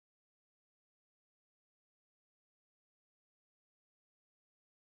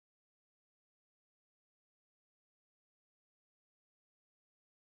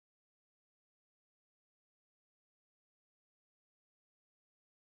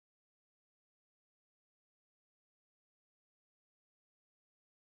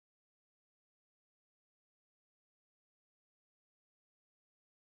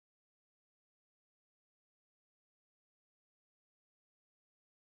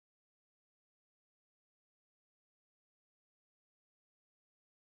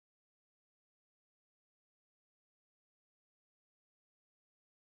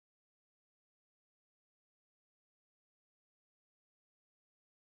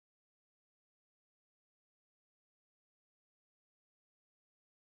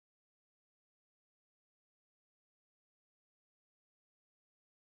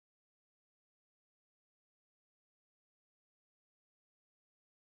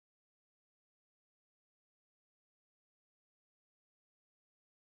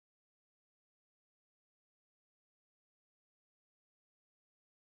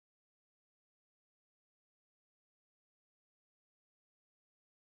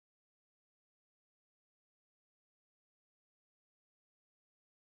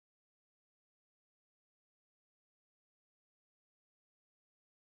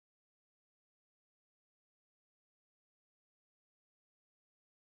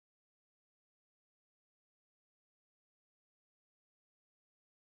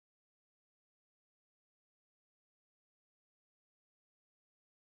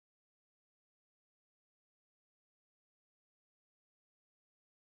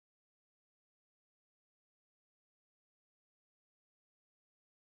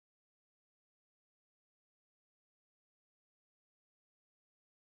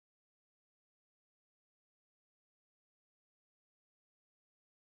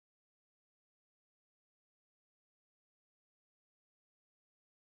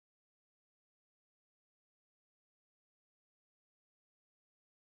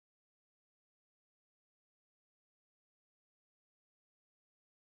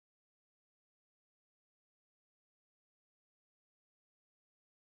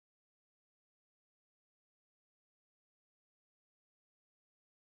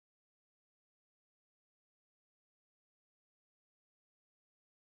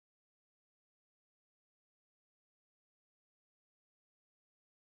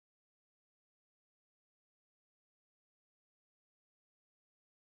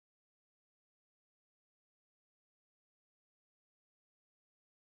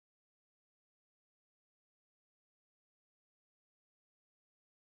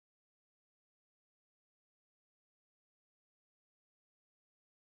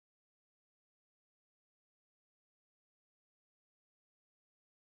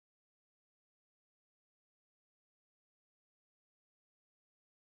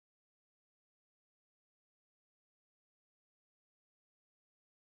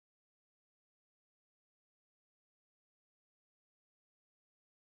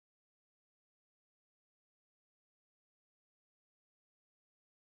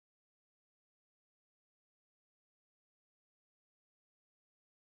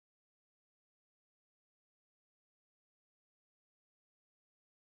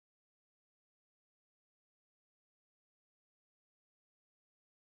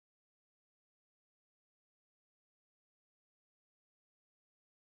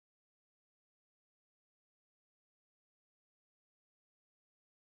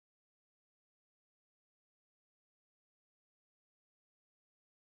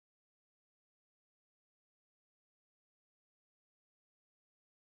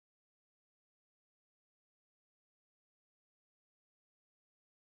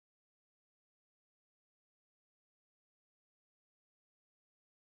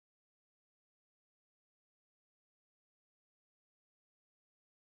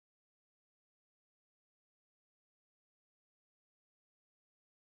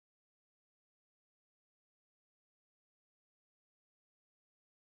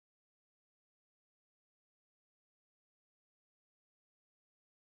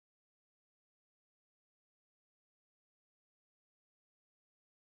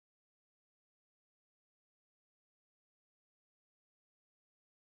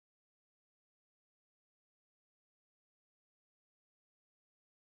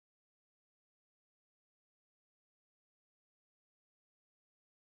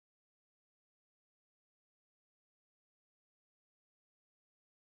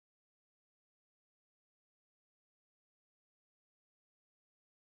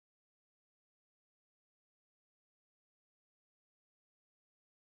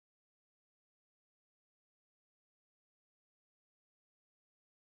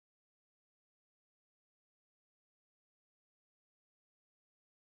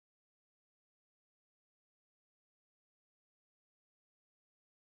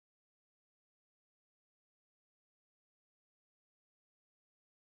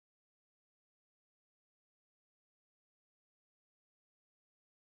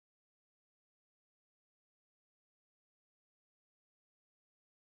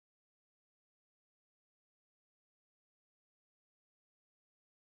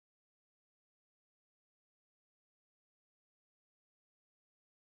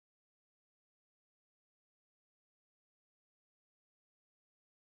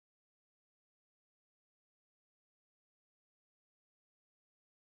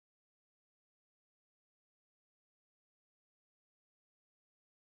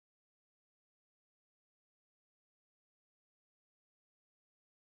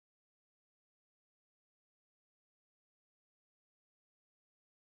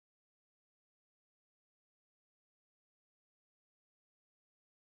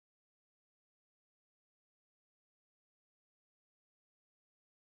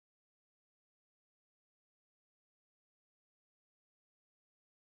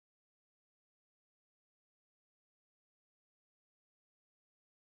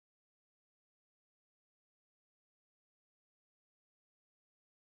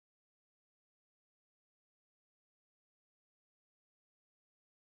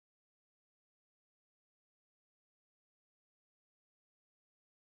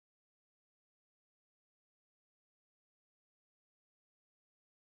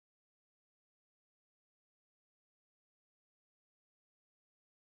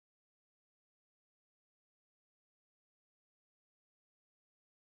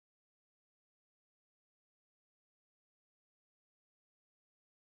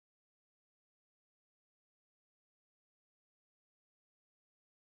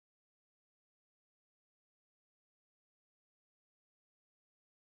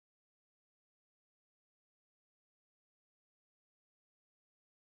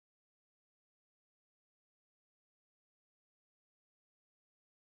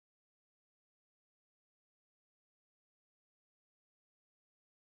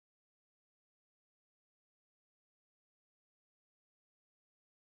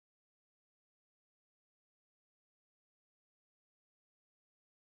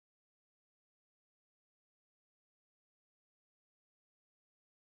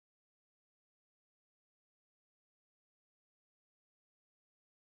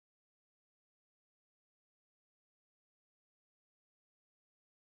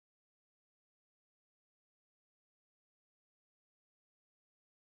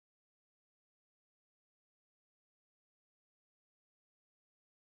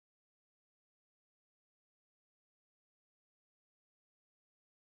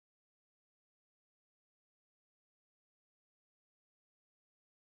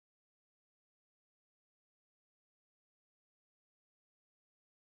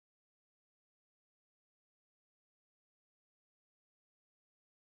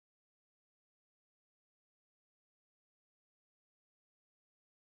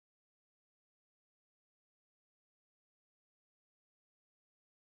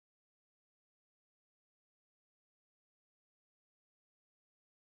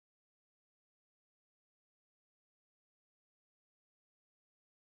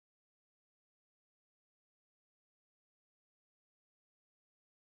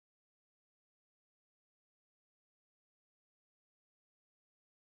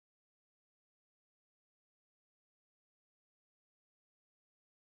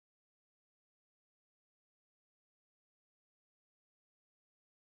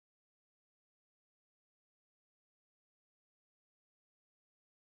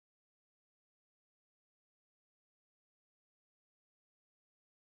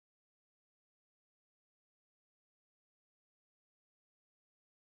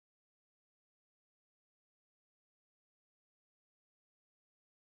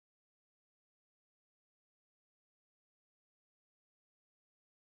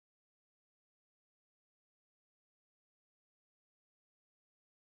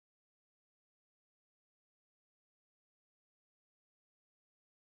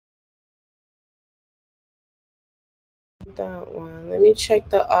that one. Let me check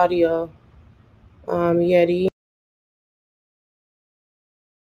the audio. Yeti.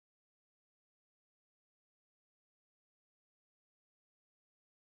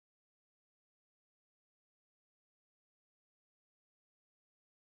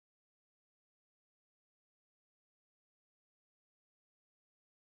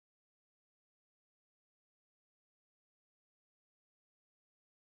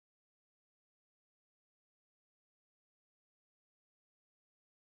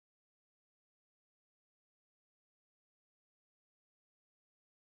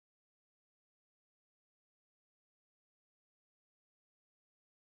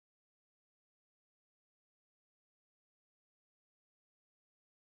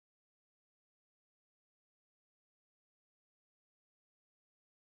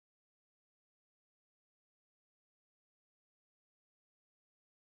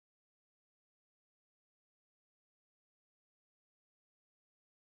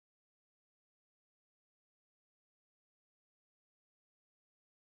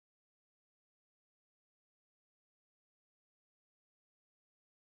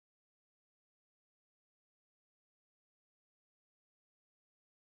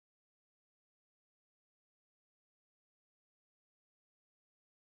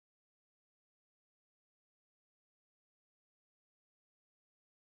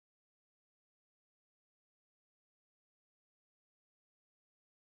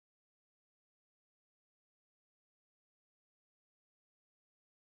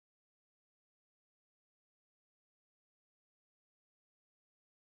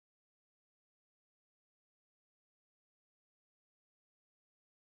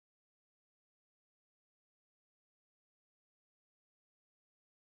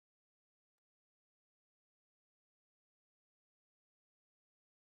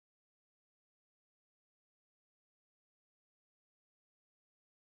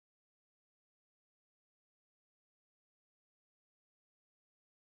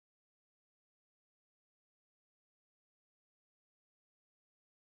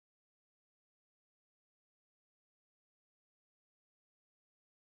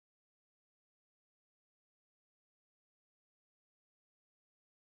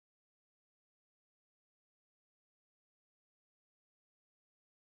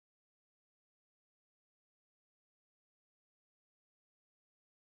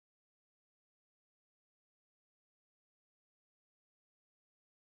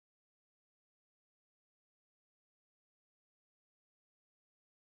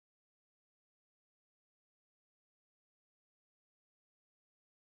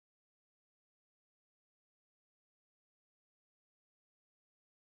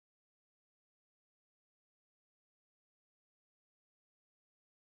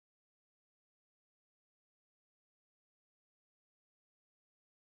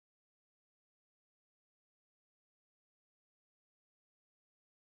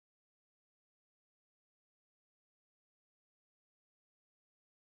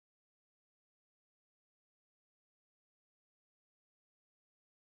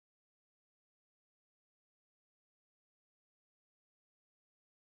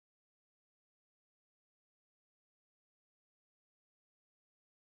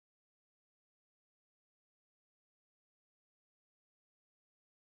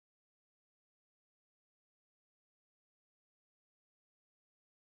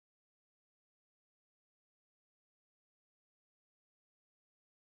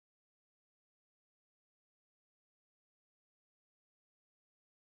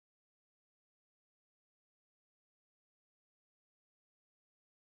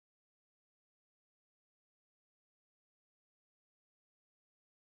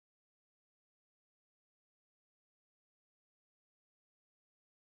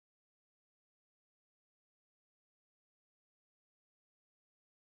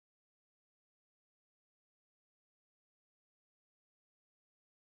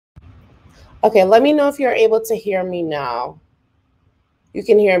 Okay, let me know if you're able to hear me now. You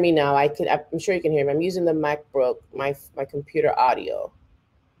can hear me now. I'm sure you can hear me. I'm using the MacBook, my computer audio.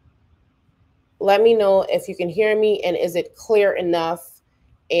 Let me know if you can hear me and is it clear enough.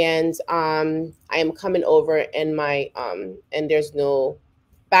 And I am coming over and and there's no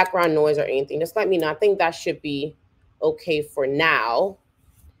background noise or anything. Just let me know. I think that should be okay for now.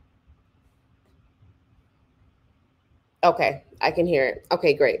 Okay, I can hear it.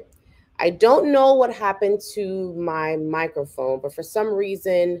 Okay, great. I don't know what happened to my microphone, but for some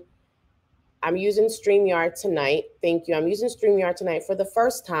reason, I'm using StreamYard tonight. Thank you. I'm using StreamYard tonight for the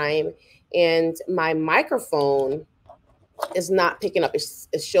first time, and my microphone is not picking up.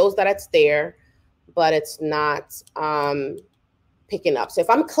 It shows that it's there, but it's not picking up. So if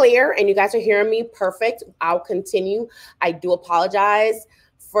I'm clear and you guys are hearing me, perfect. I'll continue. I do apologize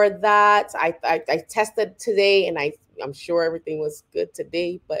for that. I tested today, and I'm sure everything was good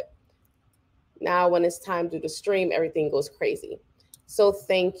today, but now when it's time to do the stream, everything goes crazy. So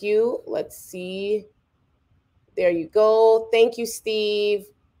thank you. Let's see. There you go. Thank you, Steve.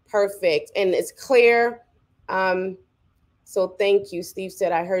 Perfect. And it's clear. So thank you. Steve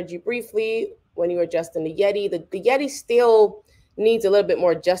said, I heard you briefly when you were adjusting the Yeti. The Yeti still needs a little bit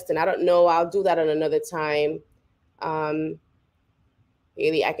more adjusting. I don't know. I'll do that on another time.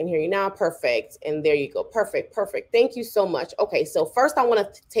 Haley, I can hear you now. Perfect. And there you go. Perfect. Perfect. Thank you so much. Okay. So first I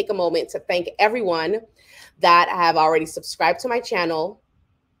want to take a moment to thank everyone that have already subscribed to my channel.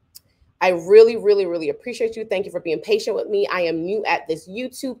 I really, really, really appreciate you. Thank you for being patient with me. I am new at this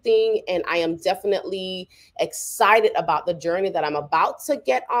YouTube thing, and I am definitely excited about the journey that I'm about to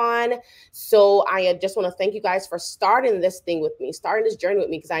get on. So I just want to thank you guys for starting this thing with me, starting this journey with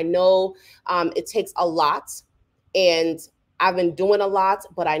me, because I know it takes a lot, and I've been doing a lot,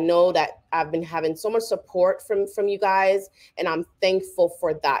 but I know that I've been having so much support from you guys, and I'm thankful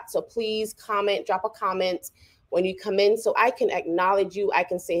for that. So please comment, drop a comment when you come in so I can acknowledge you. I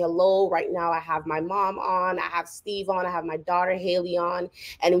can say hello. Right now I have my mom on, I have Steve on, I have my daughter Haley on,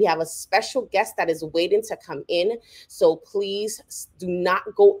 and we have a special guest that is waiting to come in. So please do not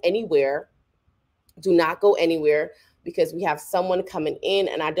go anywhere. Do not go anywhere, because we have someone coming in,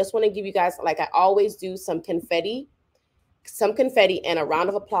 and I just want to give you guys, like I always do, some confetti and a round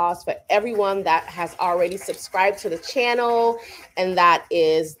of applause for everyone that has already subscribed to the channel and that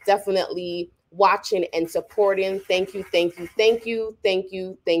is definitely watching and supporting. Thank you, thank you, thank you, thank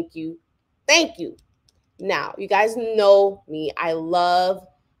you, thank you, thank you. Now, you guys know me. I love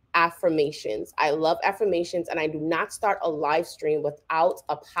affirmations. I love affirmations, and I do not start a live stream without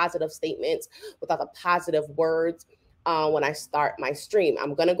a positive statement, without a positive words when I start my stream.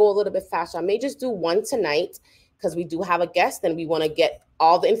 I'm going to go a little bit faster. I may just do one tonight, because we do have a guest and we want to get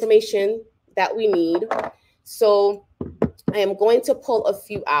all the information that we need. So I am going to pull a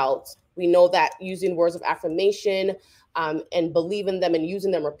few out. We know that using words of affirmation and believing them and using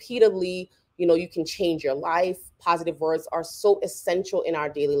them repeatedly, you know, you can change your life. Positive words are so essential in our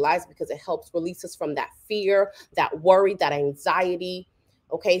daily lives because it helps release us from that fear, that worry, that anxiety.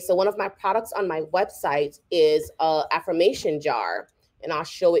 Okay, so one of my products on my website is an affirmation jar, and I'll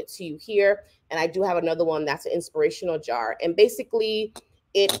show it to you here. And I do have another one that's an inspirational jar. And basically,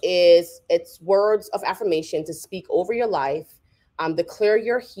 it's words of affirmation to speak over your life, declare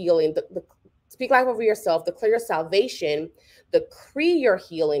your healing, speak life over yourself, declare your salvation, decree your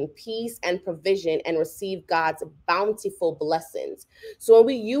healing, peace, and provision, and receive God's bountiful blessings. So when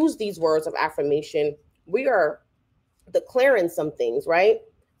we use these words of affirmation, we are declaring some things, right?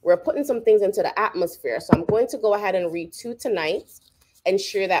 We're putting some things into the atmosphere. So I'm going to go ahead and read 2 tonight and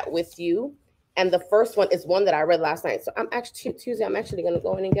share that with you. And the first one is one that I read last night. So I'm actually going to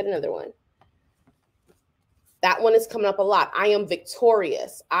go in and get another one. That one is coming up a lot. I am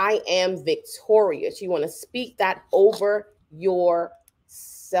victorious. I am victorious. You want to speak that over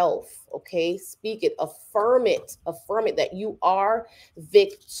yourself, okay? Speak it, affirm it that you are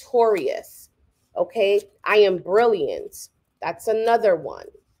victorious, okay? I am brilliant. That's another one.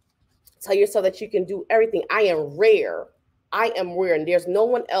 Tell yourself that you can do everything. I am rare. I am rare, and there's no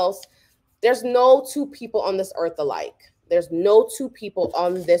one else. There's no two people on this earth alike. There's no two people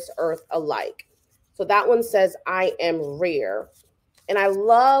on this earth alike. So that one says, I am rare. And I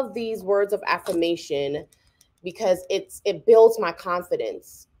love these words of affirmation because it builds my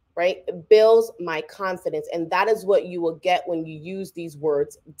confidence, right? It builds my confidence. And that is what you will get when you use these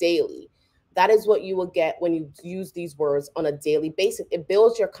words daily. That is what you will get when you use these words on a daily basis. It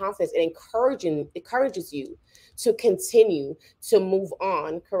builds your confidence. It encourages you to continue to move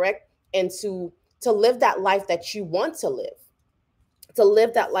on, correct? And to live that life that you want to live,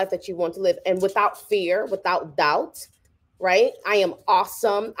 and without fear, without doubt, right? I am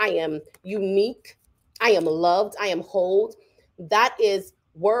awesome. I am unique. I am loved. I am whole. That is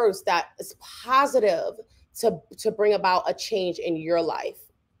words that is positive to bring about a change in your life.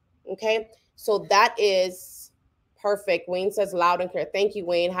 Okay. So that is perfect. Wayne says loud and clear. Thank you,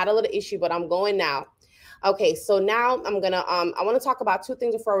 Wayne. Had a little issue, but I'm going now. Okay, so now I'm gonna I want to talk about 2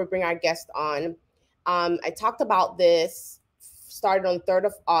 things before we bring our guest on. I talked about this, started on 3rd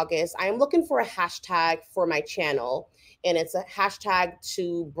of August. I am looking for a hashtag for my channel, and it's a hashtag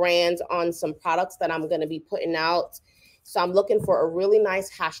to brand on some products that I'm gonna be putting out. So I'm looking for a really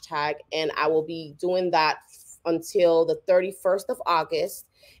nice hashtag, and I will be doing that until the 31st of August.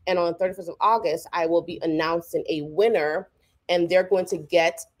 And on the 31st of August, I will be announcing a winner, and they're going to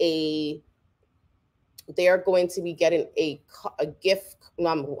get a they are going to be getting a gift. No,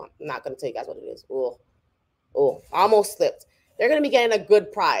 I'm not going to tell you guys what it is. Oh, almost slipped. They're going to be getting a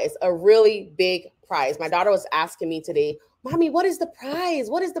good prize, a really big prize. My daughter was asking me today, Mommy, what is the prize?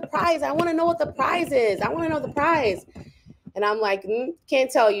 What is the prize? I want to know what the prize is. I want to know the prize. And I'm like,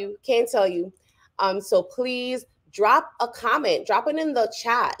 can't tell you. So please drop a comment, drop it in the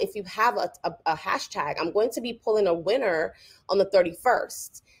chat if you have a hashtag. I'm going to be pulling a winner on the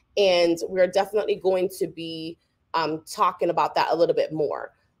 31st. And we're definitely going to be talking about that a little bit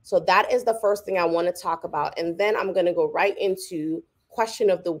more. So that is the first thing I want to talk about. And then I'm going to go right into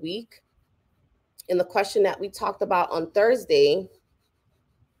question of the week. And the question that we talked about on Thursday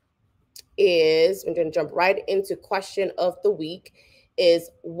is, I'm going to jump right into question of the week,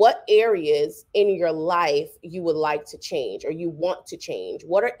 is what areas in your life you would like to change or you want to change?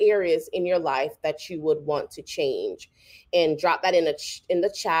 What are areas in your life that you would want to change? And drop that in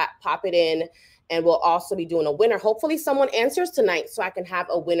the chat, pop it in, and we'll also be doing a winner. Hopefully someone answers tonight so I can have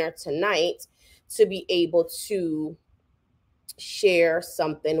a winner tonight to be able to share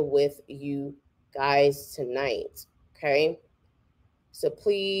something with you guys tonight, okay? So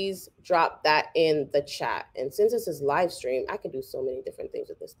please drop that in the chat. And since this is live stream, I can do so many different things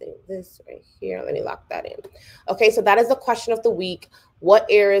with this thing. This right here, let me lock that in. Okay, so that is the question of the week. What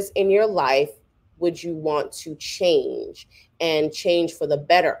areas in your life would you want to change, and change for the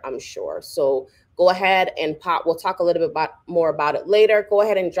better, I'm sure. So go ahead and pop. We'll talk a little bit more about it later. Go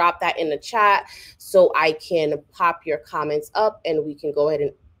ahead and drop that in the chat so I can pop your comments up and we can go ahead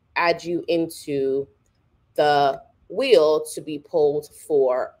and add you into the wheel to be pulled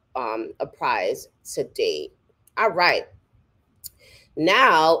for a prize today. All right.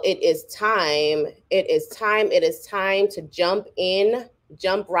 Now it is time. It is time to jump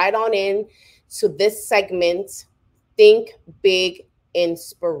right on in to this segment, Think Big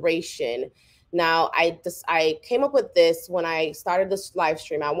Inspiration. Now, I came up with this when I started this live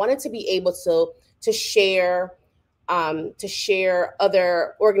stream. I wanted to be able to share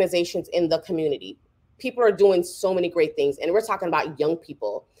other organizations in the community. People are doing so many great things, and we're talking about young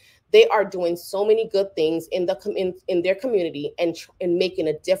people. They are doing so many good things in their community and making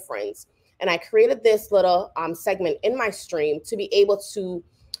a difference. And I created this little segment in my stream to be able to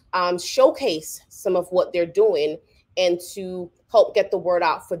showcase some of what they're doing and to help get the word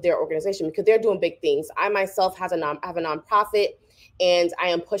out for their organization, because they're doing big things. I myself have a nonprofit, and I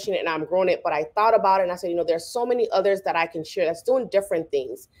am pushing it and I'm growing it. But I thought about it and I said, there's so many others that I can share that's doing different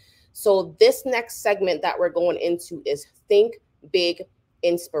things. So this next segment that we're going into is Think Big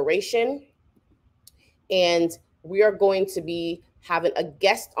Inspiration. And we are going to be having a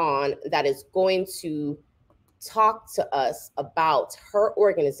guest on that is going to talk to us about her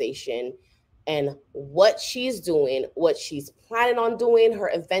organization and what she's doing, what she's planning on doing, her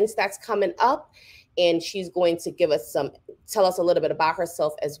events that's coming up. And she's going to tell us a little bit about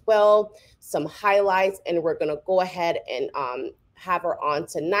herself as well, some highlights, and we're going to go ahead and have her on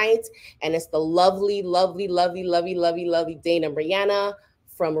tonight. And it's the lovely, lovely, lovely, lovely, lovely, lovely Dana Briana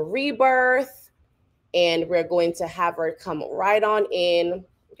from Re.birth. And we're going to have her come right on in. I'm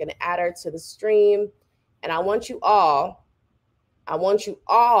going to add her to the stream. And I want you all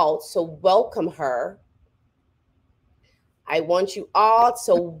to welcome her. I want you all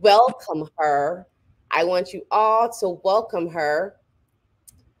to welcome her.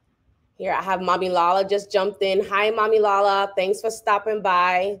 Here, I have Mommy Lala just jumped in. Hi, Mommy Lala. Thanks for stopping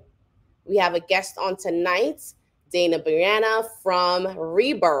by. We have a guest on tonight, Dana Briana from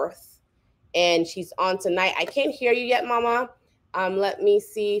Re.birth. And she's on tonight. I can't hear you yet, Mama. Let me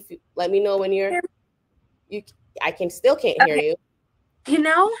see if let me know when you're. I still can't hear you.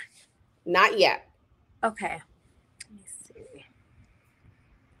 Not yet. Okay. Let me see.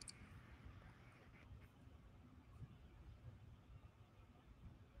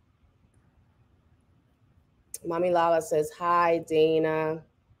 Mommy Lala says, hi, Dana.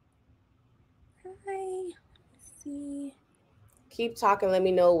 Hi. Let's see. Keep talking. Let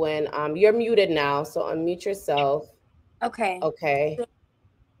me know when. You're muted now, so unmute yourself. Okay. Okay.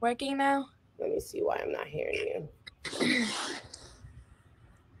 Working now? Let me see why I'm not hearing you.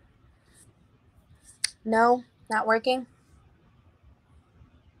 No, not working.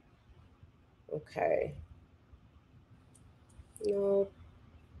 Okay. No.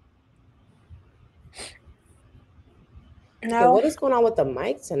 No. Okay, what is going on with the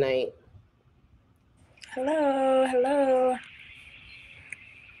mic tonight? Hello.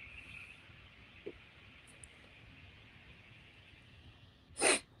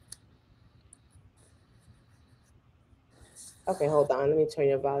 Okay, hold on. Let me turn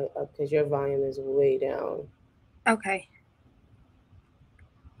your volume up because your volume is way down. Okay.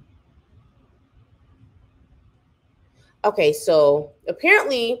 Okay, so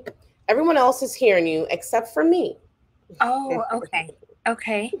apparently everyone else is hearing you except for me. Oh, okay.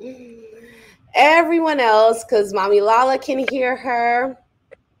 Okay. Everyone else, because Mommy Lala can hear her.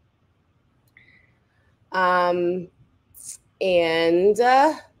 And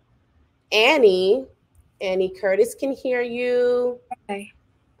Annie Curtis can hear you. Okay.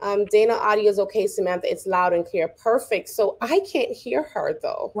 Dana, audio is okay. Samantha, it's loud and clear. Perfect. So I can't hear her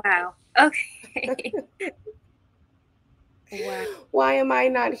though. Wow. Okay. Wow. Why am I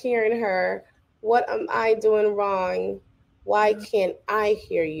not hearing her? What am I doing wrong? Why can't I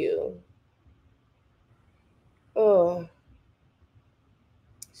hear you? Oh,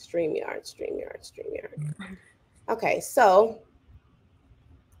 StreamYard. Okay, so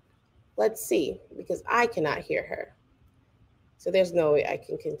let's see, because I cannot hear her. So there's no way I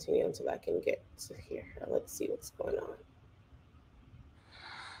can continue until I can get to hear her. Let's see what's going on.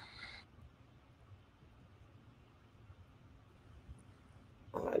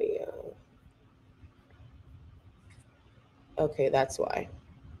 Audio. Okay, that's why.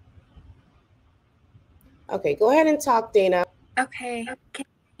 Okay, go ahead and talk, Dana. Okay. Can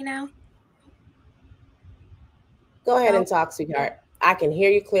you now? Go ahead and talk, sweetheart. I can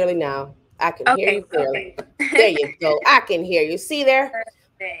hear you clearly now. I can hear you clearly. Okay. There you go. I can hear you. See there?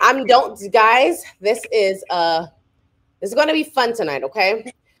 Guys, this is going to be fun tonight,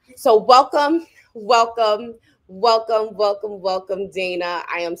 okay? So welcome, Dana.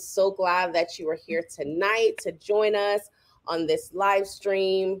 I am so glad that you are here tonight to join us on this live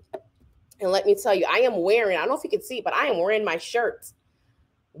stream. And let me tell you, I am wearing, I don't know if you can see, but I am wearing my shirt,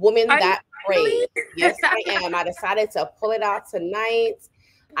 Woman That Prayed. Yes, I am. I decided to pull it out tonight.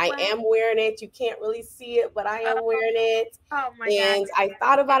 Wow. I am wearing it. You can't really see it, but I am wearing it. Oh my and God. I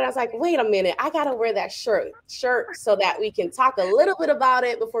thought about it. I was like, wait a minute. I got to wear that shirt so that we can talk a little bit about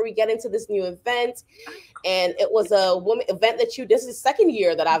it before we get into this new event. And it was a woman event that this is the second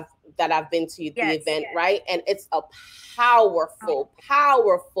year that I've been to the event, right? And it's a powerful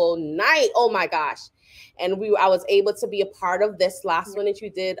night. Oh my gosh. And I was able to be a part of this last one that you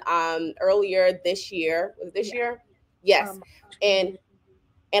did earlier this year. Was it this year? Yes.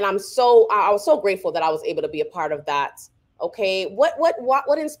 And I was so grateful that I was able to be a part of that. Okay.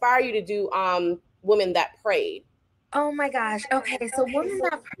 What inspired you to do Women That Prayed? Oh my gosh. Okay. So Women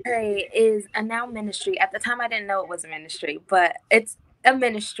That Pray is a now ministry. At the time I didn't know it was a ministry, but it's a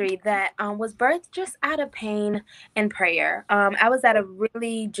ministry that was birthed just out of pain and prayer. I was at a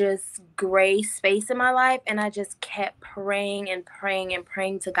really just gray space in my life, and I just kept praying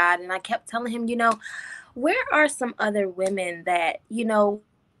to God. And I kept telling him, where are some other women that,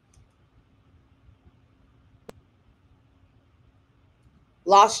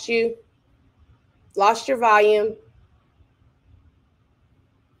 Lost your volume.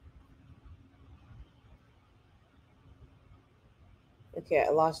 Okay, I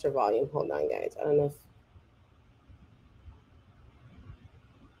lost your volume. Hold on, guys. I don't know if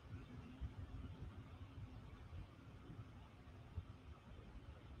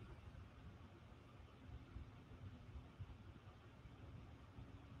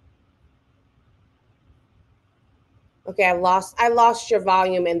Okay, I lost your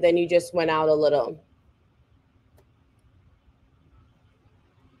volume, and then you just went out a little.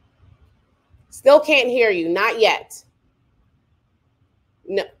 Still can't hear you. Not yet.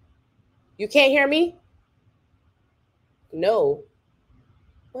 No. You can't hear me? No.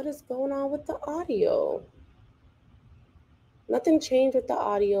 What is going on with the audio? Nothing changed with the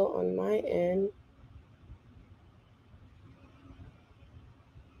audio on my end.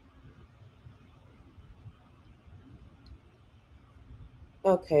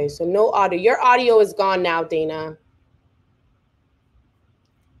 Okay, so no audio. Your audio is gone now, Dana.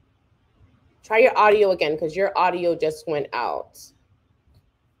 Try your audio again, because your audio just went out.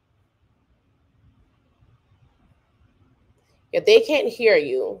 Yeah, they can't hear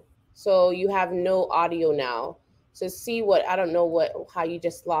you. So you have no audio now. So see I don't know how you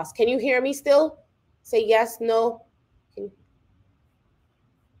just lost. Can you hear me still? Say yes, no.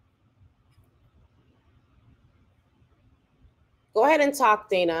 Go ahead and talk,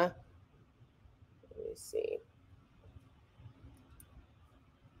 Dana. Let me see.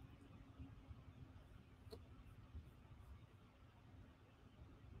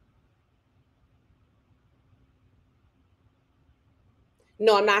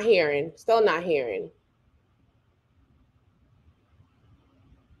 No, I'm not hearing. Still not hearing.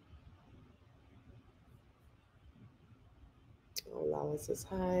 Oh, Lala says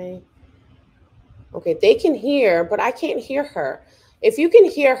hi. Okay, they can hear, but I can't hear her. If you can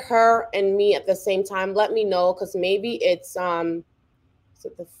hear her and me at the same time, let me know, because maybe it's so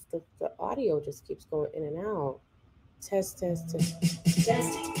the audio just keeps going in and out. Test, test, test.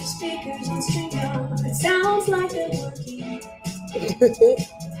 Testing your speakers on StreamYard. It sounds like they're working.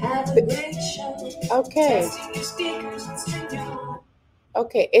 Have a great show. Okay. Testing your speakers on StreamYard.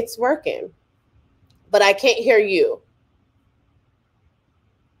 Okay, it's working. But I can't hear you.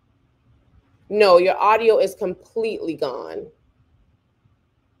 No, your audio is completely gone.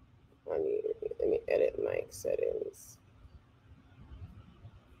 Let me edit mic settings.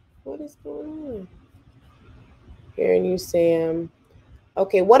 What is going on? Hearing you, Sam.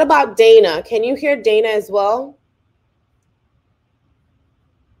 Okay, what about Dana? Can you hear Dana as well?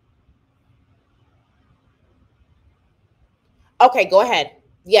 Okay, go ahead.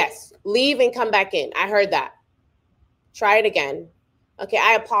 Yes, leave and come back in. I heard that. Try it again. Okay,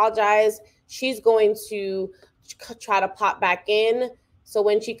 I apologize. She's going to try to pop back in. So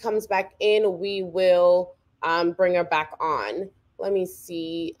when she comes back in, we will bring her back on. Let me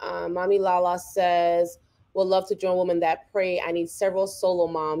see. Mommy Lala says, would love to join Women That Pray. I need several solo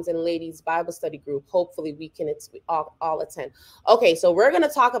moms and ladies Bible study group. Hopefully we can all attend. Okay, so we're going to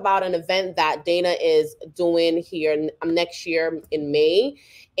talk about an event that Dana is doing here next year in May.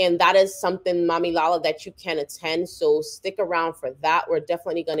 And that is something, Mommy Lala, that you can attend. So stick around for that. We're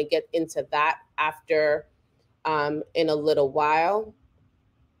definitely going to get into that after in a little while.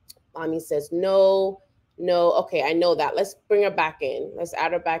 Mommy says no. Okay, I know that. Let's bring her back in. Let's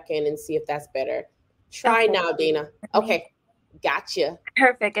add her back in and see if that's better. Try now, Dana. Okay, gotcha.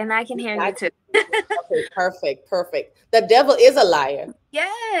 Perfect, and I can hear you too. Okay, perfect. The devil is a liar.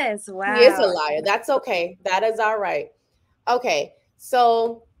 Yes, wow. He is a liar. That's okay. That is all right. Okay,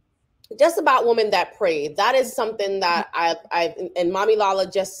 so just about Women That Pray. That is something that I've and Mommy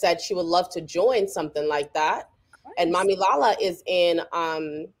Lala just said she would love to join something like that. And Mommy Lala is in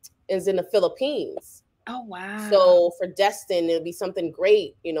the Philippines. Oh, wow. So for Destin, it'll be something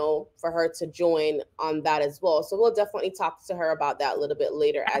great, for her to join on that as well. So we'll definitely talk to her about that a little bit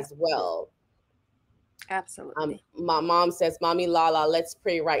later as well. Absolutely. My mom says, Mommy Lala, let's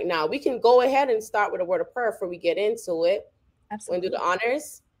pray right now. We can go ahead and start with a word of prayer before we get into it. Absolutely. Want to do the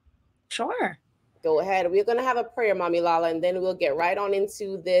honors? Sure. Go ahead. We're going to have a prayer, Mommy Lala, and then we'll get right on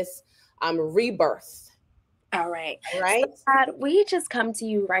into this rebirth. All right. All right. So, God, we just come to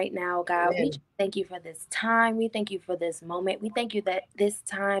you right now, God. Amen. We just thank you for this time. We thank you for this moment. We thank you that this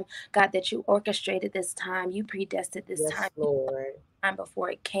time, God, that you orchestrated this time. You predestined this time. Lord. Time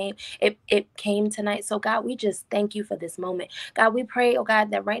before it came. It came tonight. So, God, we just thank you for this moment. God, we pray, oh God,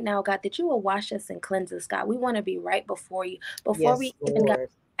 that right now, God, that you will wash us and cleanse us, God. We want to be right before you. Before we even, God,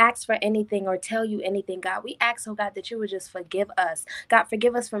 ask for anything or tell you anything, God. We ask, oh God, that you would just forgive us. God,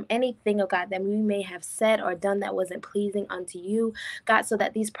 forgive us from anything, oh God, that we may have said or done that wasn't pleasing unto you, God, so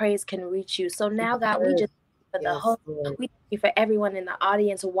that these prayers can reach you. So now, God, we just for the whole, we thank you for everyone in the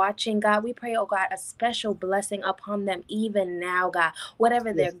audience watching, God. We pray, oh God, a special blessing upon them even now, God.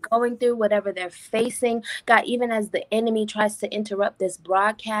 Whatever they're going through, whatever they're facing, God, even as the enemy tries to interrupt this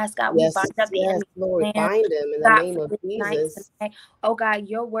broadcast, God, we bind up the enemy. Lord, bind them in the name of Jesus. Oh God,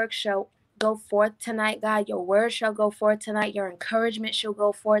 your work shall go forth tonight, God. Your word shall go forth tonight. Your encouragement shall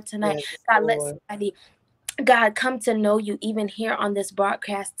go forth tonight. God, let somebody, God, come to know you even here on this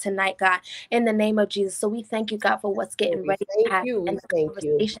broadcast tonight, God, in the name of Jesus. So we thank you, God, for what's getting ready to happen and the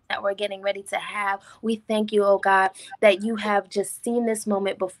conversation that we're getting ready to have. We thank you, oh God, that you have just seen this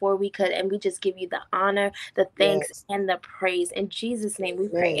moment before we could, and we just give you the honor, the thanks, and the praise. In Jesus' name we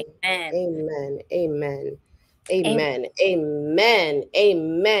pray. Amen. Amen. Amen. Amen. Amen.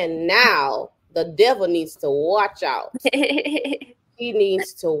 Amen. Now, the devil needs to watch out. He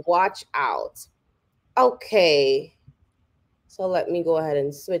needs to watch out. Okay. So let me go ahead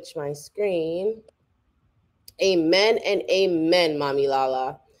and switch my screen. Amen and amen, Mommy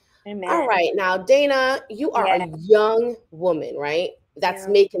Lala. Amen. All right. Now, Dana, you are a young woman, right? That's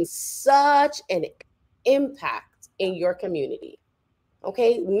making such an impact in your community.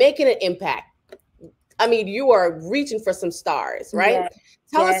 Okay? Making an impact. I mean, you are reaching for some stars, right?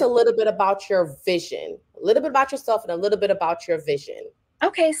 Tell us a little bit about your vision, a little bit about yourself, and a little bit about your vision.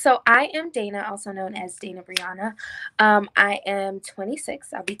 Okay, so I am Dana, also known as Dana Briana. I am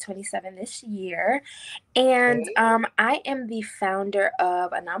 26. I'll be 27 this year. And I am the founder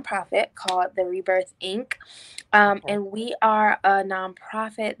of a nonprofit called the Re.birth Inc. And we are a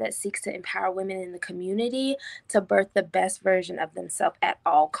nonprofit that seeks to empower women in the community to birth the best version of themselves at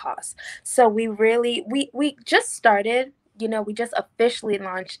all costs. So we really, we just started. We just officially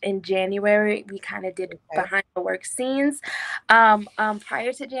launched in January. We kind of did behind the work scenes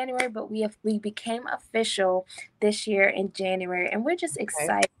prior to January, but we became official this year in January, and we're just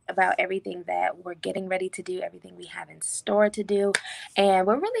excited about everything that we're getting ready to do, everything we have in store to do, and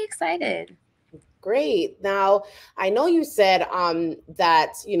we're really excited. Great. Now, I know you said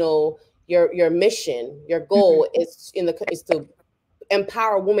that, you know, your mission, your Mhm. goal is to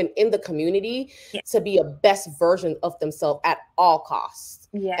empower women in the community Yeah. to be a best version of themselves at all costs.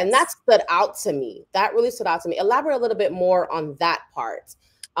 And that Yes. stood out to me. That really stood out to me. Elaborate a little bit more on that part.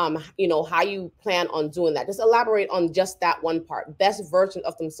 You know, how you plan on doing that. Just elaborate on just that one part. Best version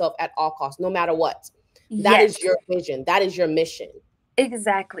of themselves at all costs, no matter what. That is Yes. your vision. That is your mission.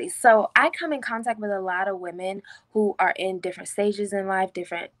 Exactly. So I come in contact with a lot of women who are in different stages in life,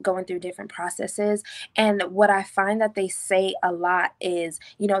 different going through different processes. And what I find that they say a lot is,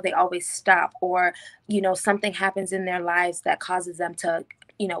 they always stop, or, something happens in their lives that causes them to,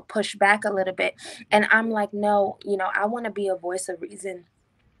 push back a little bit. And I'm like, no, I want to be a voice of reason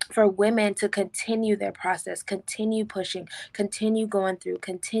for women to continue their process, continue pushing, continue going through,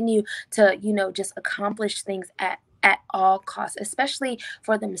 continue to, just accomplish things at all costs, especially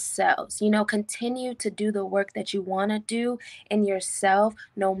for themselves. Continue to do the work that you want to do in yourself,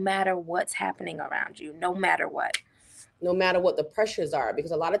 no matter what's happening around you, no matter what. No matter what the pressures are,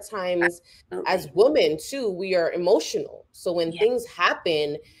 because a lot of times as Absolutely. women too, we are emotional. So when Yeah. things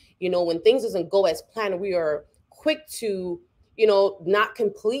happen, you know, when things doesn't go as planned, we are quick to, you know, not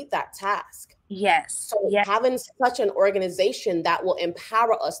complete that task. Yes. So Yeah. having such an organization that will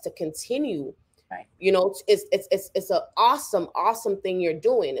empower us to continue, Right. you know, it's an awesome thing you're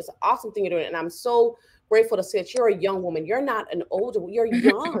doing. It's an awesome thing you're doing, and I'm so grateful to see that you're a young woman. You're not an older, you're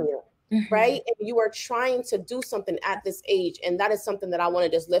young, Hmm. right? And you are trying to do something at this age, and that is something that I want to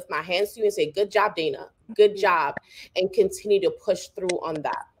just lift my hands to you and say, good job, Dana, good job, and continue to push through on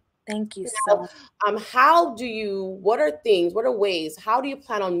that. Thank you Now, so. how do you, what are ways, how do you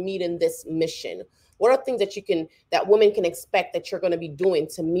plan on meeting this mission? What are things that that women can expect that you're going to be doing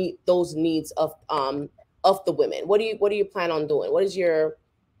to meet those needs of the women? What do you plan on doing? What is your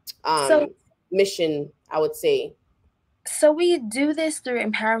So um, mission, I would say? So we do this through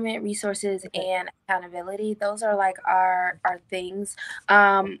empowerment, resources, Okay. and accountability. Those are like our things.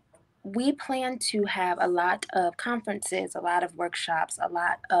 Um, we plan to have a lot of conferences, a lot of workshops, a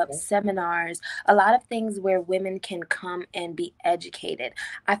lot of Okay. seminars, a lot of things where women can come and be educated.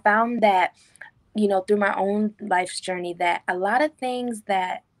 I found that, through my own life's journey, that a lot of things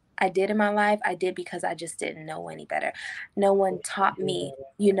that I did in my life, I did because I just didn't know any better. No one taught me,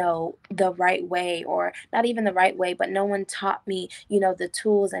 the right way, or not even the right way, but no one taught me, the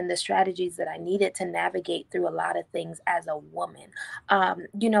tools and the strategies that I needed to navigate through a lot of things as a woman.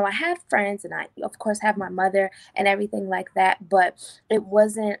 I have friends, and I, of course, have my mother and everything like that, but it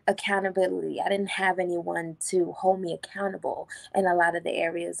wasn't accountability. I didn't have anyone to hold me accountable in a lot of the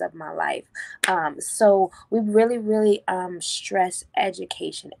areas of my life. So we really, really stress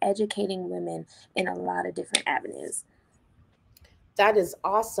education, educating women in a lot of different avenues. That is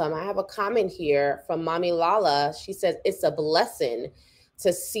awesome. I have a comment here from Mommy Lala. She says it's a blessing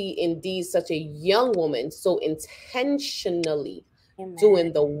to see indeed such a young woman so intentionally Amen.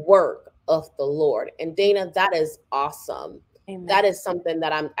 doing the work of the Lord. And Dana, that is awesome. That Amen. is something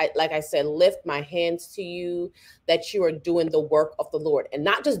that like I said, lift my hands to you that you are doing the work of the Lord and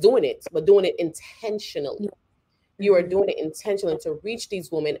not just doing it, but doing it intentionally. You are Mm-hmm. doing it intentionally to reach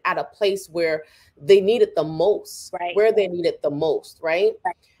these women at a place where they need it the most, Right. where they need it the most, right?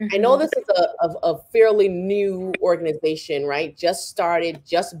 Right. I know Mm-hmm. this is a fairly new organization, right? Just started,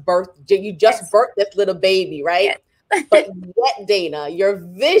 just birthed, you just Yes. birthed this little baby, right? Yes. But yet, Dana, your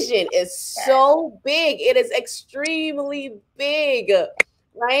vision is Yes. so big. It is extremely big,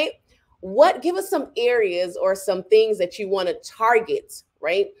 right? What, give us some areas or some things that you want to target,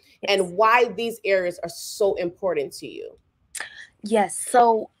 right? Yes. And why these areas are so important to you. Yes.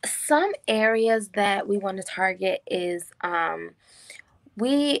 So some areas that we want to target is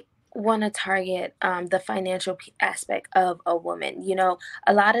we want to target the financial aspect of a woman.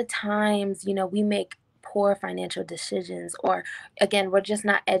 A lot of times, we make poor financial decisions, or again, we're just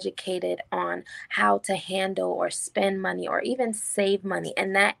not educated on how to handle or spend money or even save money.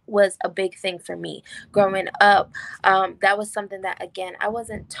 And that was a big thing for me growing up. That was something that, again, I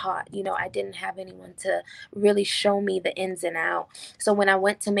wasn't taught. I didn't have anyone to really show me the ins and out. So when I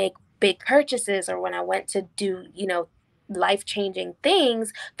went to make big purchases, or when I went to do, life changing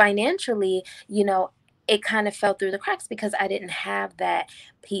things financially, it kind of fell through the cracks because I didn't have that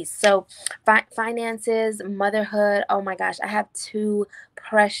piece. So, finances, motherhood, oh my gosh, I have two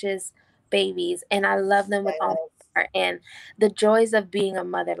precious babies and I love them with all my heart. And the joys of being a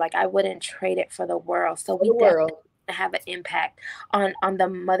mother, like I wouldn't trade it for the world. So, For the world. have an impact on the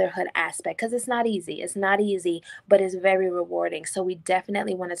motherhood aspect, because it's not easy. It's not easy, but it's very rewarding. So we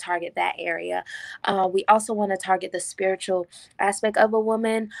definitely want to target that area. We also want to target the spiritual aspect of a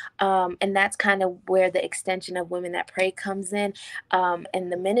woman, and that's kind of where the extension of Women That Pray comes in,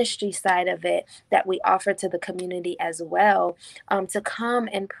 and the ministry side of it that we offer to the community as well, to come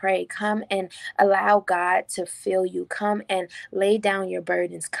and pray, come and allow God to fill you, come and lay down your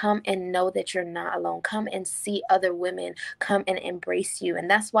burdens, come and know that you're not alone, come and see other women come and embrace you. And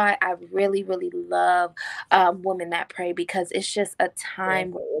that's why I really, really love Women That Pray, because it's just a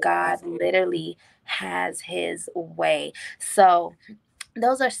time where God literally has his way. So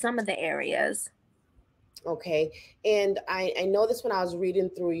those are some of the areas. Okay. And I know this when I was reading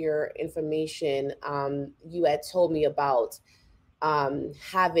through your information, you had told me about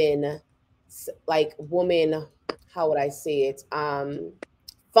having like women, how would I say it?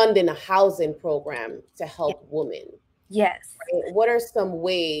 Funding a housing program to help women. Yes. Right? What are some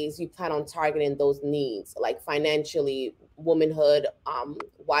ways you plan on targeting those needs, like financially, womanhood,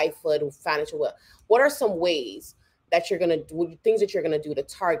 wifehood, financial? What are some ways that you're gonna do, things that you're gonna do to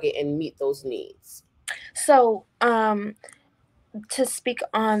target and meet those needs? So, to speak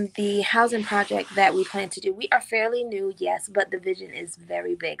on the housing project that we plan to do, we are fairly new, yes, but the vision is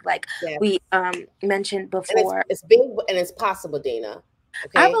very big. Like we mentioned before, and it's big and it's possible, Dana.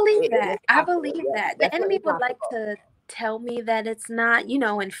 Okay, I believe that. I possible. believe Yeah, that. The enemy definitely would like possible. to tell me that it's not,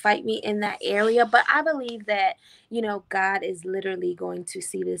 and fight me in that area, but I believe that, God is literally going to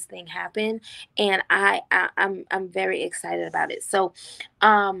see this thing happen, and I'm very excited about it. So,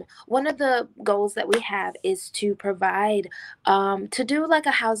 one of the goals that we have is to provide, to do like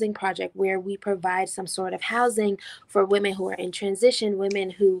a housing project where we provide some sort of housing for women who are in transition, women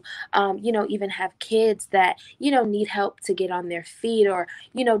who, even have kids that, need help to get on their feet, or,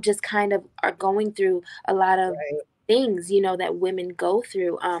 just kind of are going through a lot of things, that women go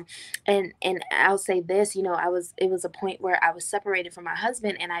through. And I'll say this, it was a point where I was separated from my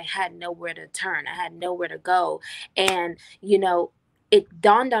husband and I had nowhere to turn. I had nowhere to go. And, it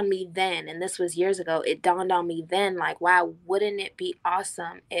dawned on me then, and this was years ago, it dawned on me then, like, wow, wouldn't it be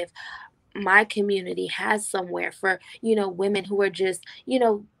awesome if my community has somewhere for, women who are just,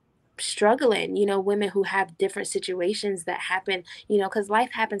 struggling, women who have different situations that happen, because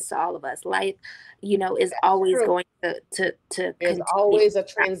life happens to all of us. Life, is always going to There's continue. always a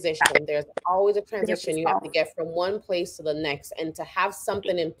transition. There's always a transition. You have to Always. get from one place to the next, and to have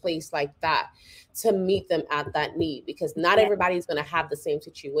something in place like that to meet them at that need, because not Yeah. everybody's going to have the same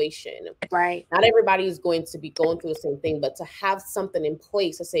situation. Right. Not everybody is going to be going through the same thing, but to have something in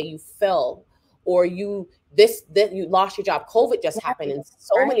place to say you fell, or you that you lost your job, COVID just happened, and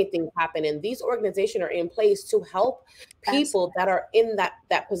so many things happen, and these organizations are in place to help people that are in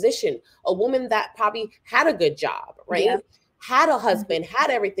that position. A woman that probably had a good job, right? Yeah. Had a husband,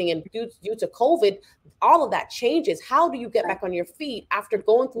 had everything, and due to COVID, all of that changes. How do you get back on your feet after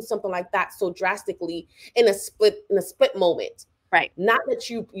going through something like that so drastically in a split moment? Right. Not that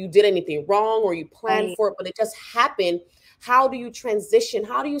you did anything wrong or you planned for it, but it just happened. How do you transition?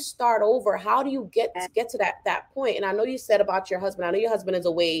 How do you start over? How do you get to that point? And I know you said about your husband. I know your husband is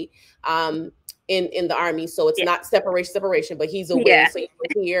away in the Army, so it's not separation, but he's away. So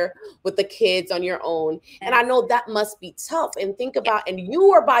you're here with the kids on your own. And I know that must be tough. And think about, and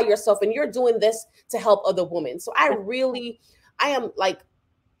you are by yourself and you're doing this to help other women. So I'm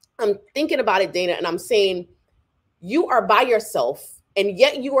thinking about it, Dana, and I'm saying, you are by yourself, and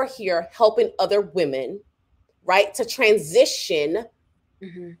yet you are here helping other women, right, to transition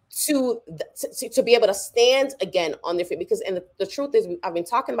to be able to stand again on their feet. Because, and the truth is, I've been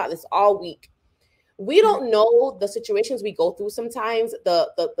talking about this all week. We don't know the situations we go through sometimes,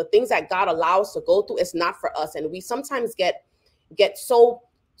 the things that God allows to go through. It's not for us, and we sometimes get so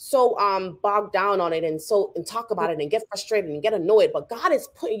bogged down on it and talk about it and get frustrated and get annoyed. But God is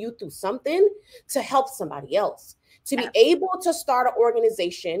putting you through something to help somebody else, to be able to start an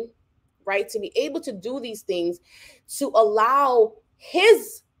organization, right? To be able to do these things, to allow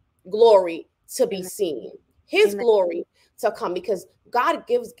his glory to be seen, his glory to come, because God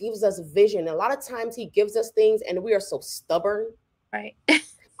gives us vision. A lot of times he gives us things and we are so stubborn. Right.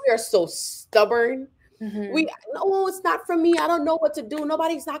 We are so stubborn. We no, it's not for me. I don't know what to do.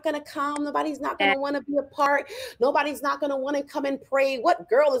 Nobody's not going to come. Nobody's not going to want to be a part. Nobody's not going to want to come and pray. What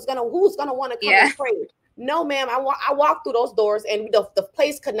girl is who's going to want to come and pray? No, ma'am. I walked through those doors and the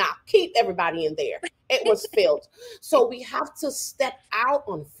place could not keep everybody in there. It was filled. So we have to step out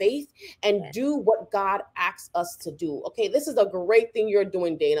on faith and do what God asks us to do. Okay, this is a great thing you're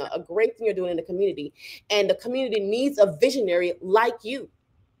doing, Dana. A great thing you're doing in the community. And the community needs a visionary like you.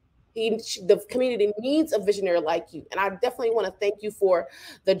 The community needs a visionary like you. And I definitely want to thank you for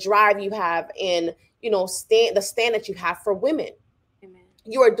the drive you have and, the stand that you have for women. Amen.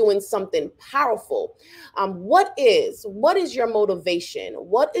 You are doing something powerful. What is your motivation?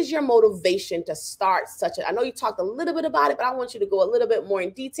 What is your motivation to start such a, I know you talked a little bit about it, but I want you to go a little bit more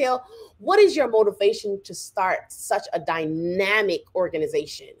in detail. What is your motivation to start such a dynamic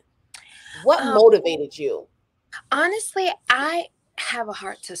organization? What motivated you? Honestly, I have a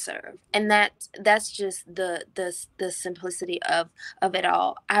heart to serve, and that's just the simplicity of it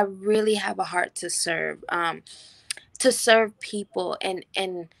all. I really have a heart to serve people,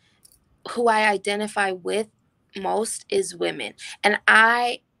 and who I identify with most is women. And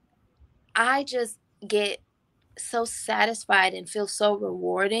I just get so satisfied and feel so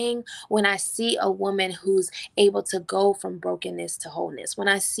rewarding when I see a woman who's able to go from brokenness to wholeness. When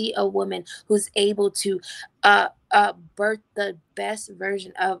I see a woman who's able to birth the best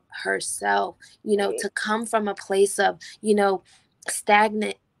version of herself, to come from a place of,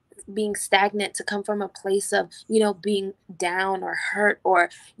 stagnant being stagnant, to come from a place of, being down or hurt, or,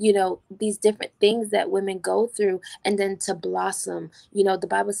 these different things that women go through, and then to blossom. The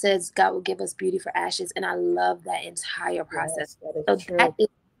Bible says God will give us beauty for ashes. And I love that entire process. Yes, that is So true. that is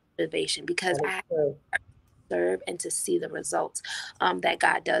motivation, because That is I true. serve and to see the results that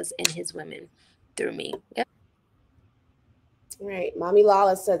God does in his women through me. Yep. Right. Mommy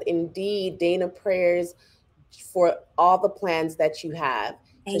Lala said, indeed, Dana prayers for all the plans that you have.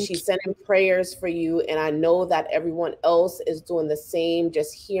 So Thank she's you. sending prayers for you. And I know that everyone else is doing the same,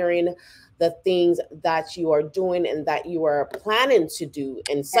 just hearing the things that you are doing and that you are planning to do.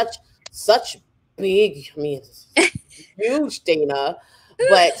 And such big, I mean, huge, Dana.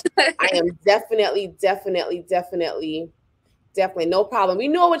 But I am definitely no problem. We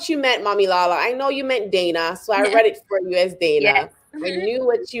know what you meant, Mommy Lala. I know you meant Dana, so I read it for you as Yes. Dana. I knew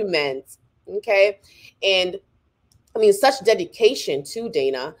what you meant. Okay. And I mean, such dedication to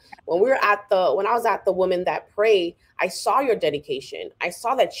Dana. When I was at the Women That Pray, I saw your dedication. I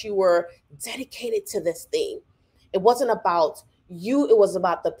saw that you were dedicated to this thing. It wasn't about you, it was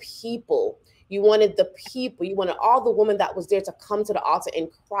about the people. You wanted the people, you wanted all the women that was there to come to the altar and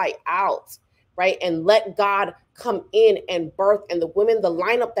cry out, right? And let God come in and birth. And the women, the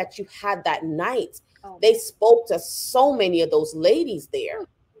lineup that you had that night, they spoke to so many of those ladies there.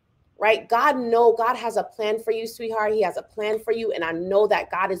 Right? God has a plan for you, sweetheart. He has a plan for you. And I know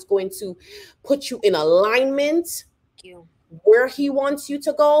that God is going to put you in alignment where he wants you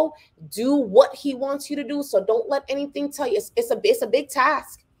to go, do what he wants you to do. So don't let anything tell you. It's a big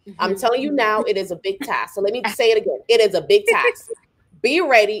task. I'm telling you now, it is a big task. So let me say it again. It is a big task. Be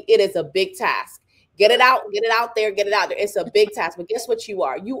ready. It is a big task. Get it out there. It's a big task. But guess what you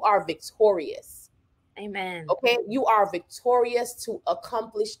are? You are victorious. Amen. Okay? You are victorious to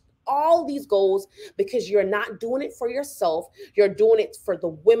accomplish all these goals because you're not doing it for yourself. You're doing it for the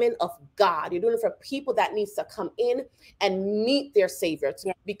women of God. You're doing it for people that needs to come in and meet their Savior,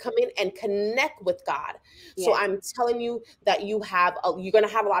 to come in and connect with God. So I'm telling you that you're going to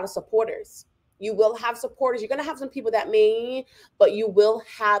have a lot of supporters. You will have supporters. You're going to have some people that but you will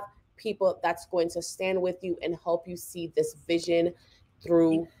have people that's going to stand with you and help you see this vision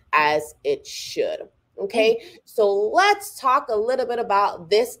through as it should. Okay, so let's talk a little bit about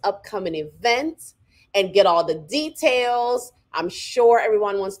this upcoming event and get all the details. I'm sure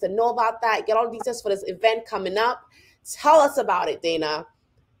everyone wants to know about that. Get all the details for this event coming up. Tell us about it, Dana.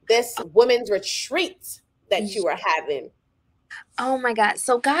 This women's retreat that you are having. Oh my God.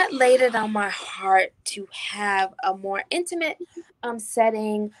 So God laid it on my heart to have a more intimate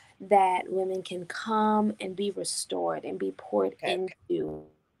setting that women can come and be restored and be poured into.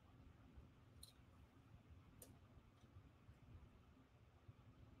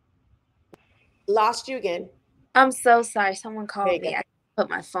 Lost you again. I'm so sorry. Someone called me. I put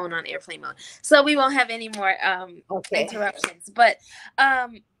my phone on airplane mode, so we won't have any more interruptions. But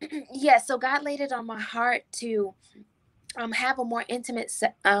so God laid it on my heart to have a more intimate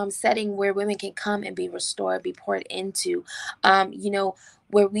setting where women can come and be restored, be poured into,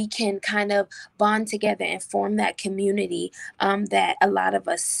 where we can kind of bond together and form that community that a lot of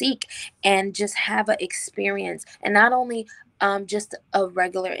us seek, and just have an experience. And not only just a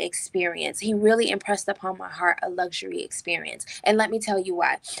regular experience. He really impressed upon my heart a luxury experience. And let me tell you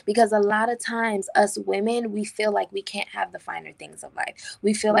why. Because a lot of times us women, we feel like we can't have the finer things of life.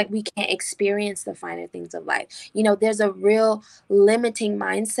 We feel like we can't experience the finer things of life. There's a real limiting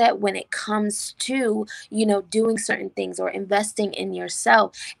mindset when it comes to, doing certain things or investing in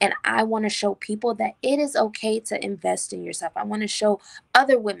yourself. And I want to show people that it is okay to invest in yourself. I want to show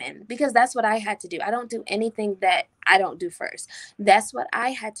other women, because that's what I had to do. I don't do anything that I don't do first. That's what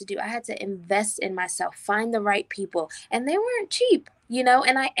I had to do. I had to invest in myself, find the right people, and they weren't cheap, you know,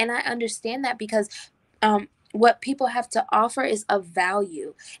 and I understand that because what people have to offer is of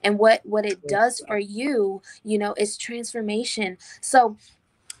value, and what it does for you, you know, is transformation. So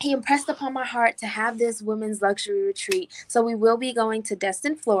he impressed upon my heart to have this women's luxury retreat. So we will be going to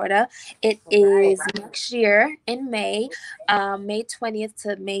Destin, Florida. It is next year in May, May 20th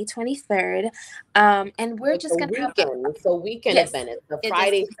to May 23rd. And we're just going to have a weekend event. It's a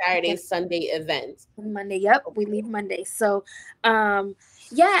Friday, Saturday, Sunday event. Monday. Yep. We leave Monday. So,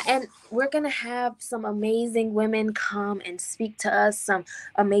 yeah, and we're going to have some amazing women come and speak to us. Some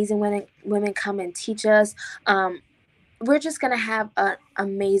amazing women come and teach us. We're just going to have an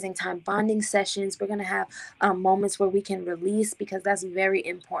amazing time, bonding sessions. We're going to have moments where we can release, because that's very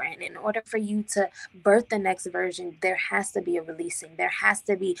important. In order for you to birth the next version, there has to be a releasing. There has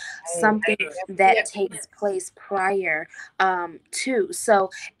to be something that takes place prior to. So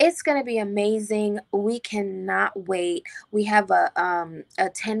it's going to be amazing. We cannot wait. We have a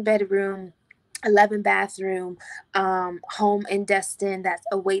 10-bedroom, 11 bathroom home in Destin that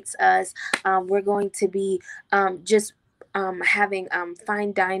awaits us. We're going to be just having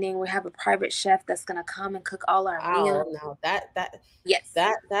fine dining. We have a private chef that's going to come and cook all our meals. Now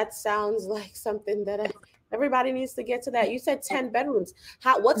that sounds like something that everybody needs to get to. That you said 10 bedrooms.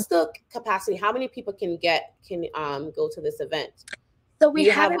 What's the capacity? How many people can go to this event? So we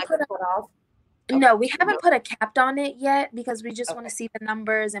haven't put off. No, we haven't put a cap on it yet, because we just want to see the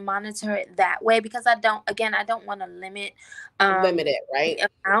numbers and monitor it that way, because I don't want to limit it, right? The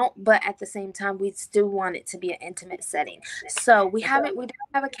amount, but at the same time we still want it to be an intimate setting. So we don't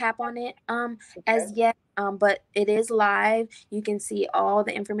have a cap on it as yet. But it is live. You can see all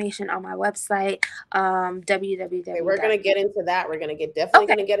the information on my website. www. We're gonna get into that. We're gonna definitely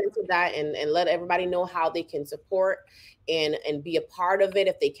gonna get into that and let everybody know how they can support and be a part of it.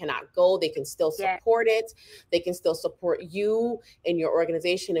 If they cannot go, they can still support it. They can still support you and your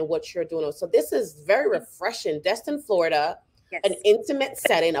organization and what you're doing. So this is very refreshing. Destin, Florida, an intimate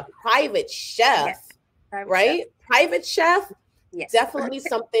setting, a private chef, right? Private chef. Yes. Definitely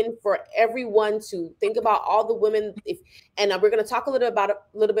something for everyone to think about. All the women, and we're going to talk a little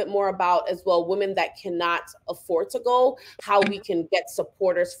bit more about as well, women that cannot afford to go, how we can get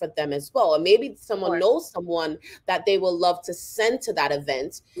supporters for them as well. And maybe someone knows someone that they will love to send to that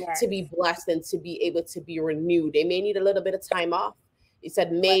event to be blessed and to be able to be renewed. They may need a little bit of time off. You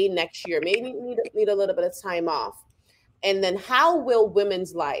said May next year, maybe need a little bit of time off. And then how will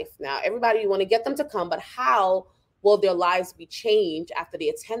women's life, now everybody, you want to get them to come, but how will their lives be changed after they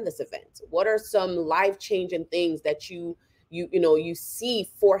attend this event? What are some life-changing things that you see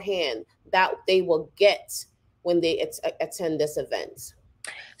forehand that they will get when they attend this event?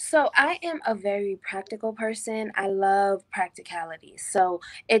 So I am a very practical person. I love practicality. So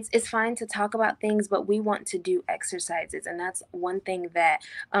it's fine to talk about things, but we want to do exercises. And that's one thing that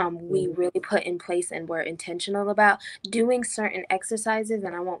we really put in place and we're intentional about doing certain exercises.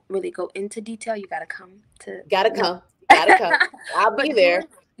 And I won't really go into detail. You got to come. I'll be there.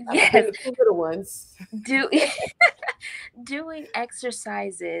 Yes. The little ones. Doing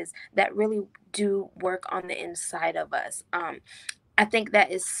exercises that really do work on the inside of us. I think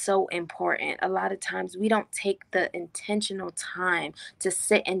that is so important. A lot of times we don't take the intentional time to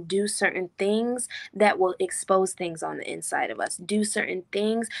sit and do certain things that will expose things on the inside of us. Do certain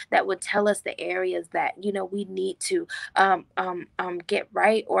things that would tell us the areas that, we need to get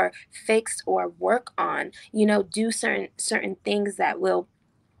right or fix or work on. Do certain things that will,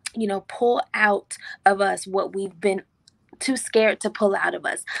 pull out of us what we've been too scared to pull out of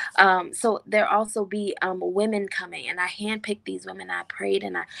us. So there also be women coming, and I handpicked these women. I prayed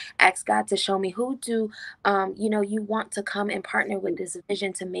and I asked God to show me who do you want to come and partner with this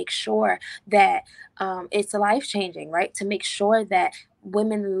vision to make sure that it's life-changing, right? To make sure that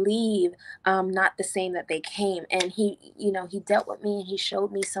women leave not the same that they came. And he dealt with me and he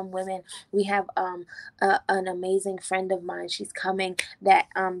showed me some women. We have an amazing friend of mine. She's coming that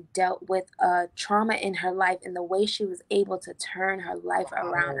dealt with trauma in her life, and the way she was able to turn her life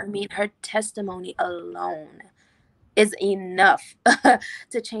around. I mean, her testimony alone is enough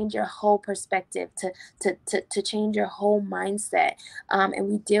to change your whole perspective, to change your whole mindset. And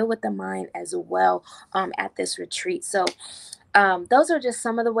we deal with the mind as well at this retreat. So those are just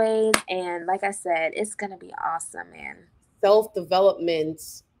some of the ways. And like I said, it's going to be awesome, man. Self-development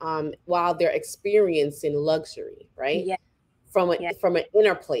while they're experiencing luxury, right? Yeah. From an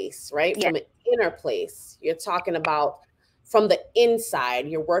inner place, right? Yeah. From an inner place. You're talking about from the inside.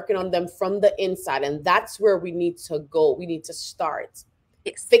 You're working on them from the inside. And that's where we need to go. We need to start.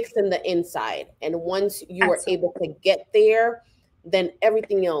 Yes. fixing the inside. And once you are able to get there, then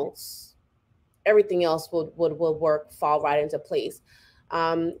everything else will work, fall right into place.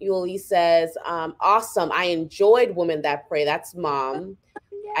 Yuli says, awesome. I enjoyed Women That Pray. That's mom.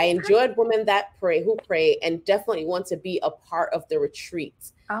 Yes. I enjoyed Women That Pray, who pray, and definitely want to be a part of the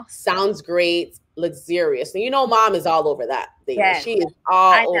retreats. Oh. Sounds great, luxurious. And you know, mom is all over that. Yes. She is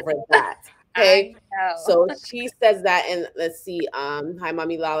all over that. Okay. So she says that, and let's see. Hi,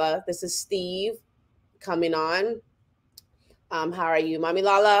 Mommy Lala. This is Steve coming on. How are you, Mommy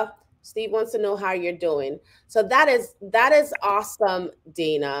Lala? Steve wants to know how you're doing. So that is awesome,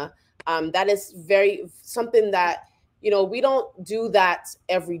 Dana. That is something that, you know, we don't do that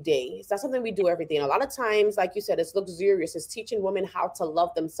every day. It's not something we do every day. And a lot of times, like you said, it's luxurious. It's teaching women how to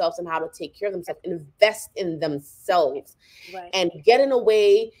love themselves and how to take care of themselves, invest in themselves, and getting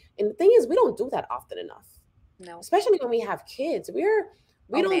away. And the thing is, we don't do that often enough. No, especially when we have kids.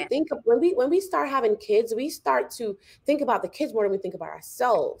 We don't think of when we start having kids, we start to think about the kids more than we think about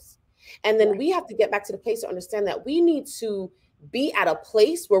ourselves. And then we have to get back to the place to understand that we need to be at a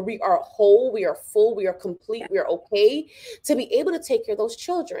place where we are whole, we are full, we are complete, we are okay to be able to take care of those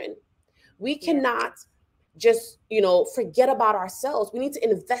children. We cannot just, you know, forget about ourselves. We need to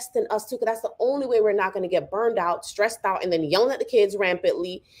invest in us too, because that's the only way we're not going to get burned out, stressed out, and then yelling at the kids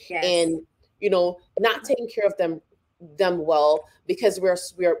rampantly and, you know, not taking care of them well, because we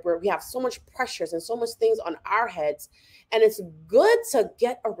have so much pressures and so much things on our heads. And it's good to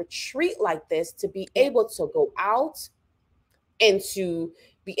get a retreat like this to be able to go out and to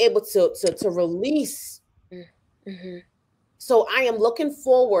be able to release. Mm-hmm. So I am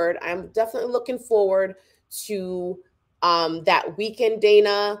definitely looking forward to that weekend,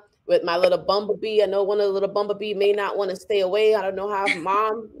 Dana, with my little bumblebee. I know one of the little bumblebee may not want to stay away. I don't know how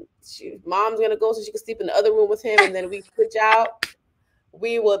mom's gonna go so she can sleep in the other room with him, and then we switch out.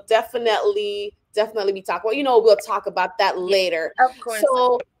 We will definitely be talking. Well, you know, we'll talk about that later. Of course.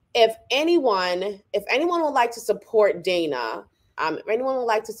 So if anyone would like to support Dana, if anyone would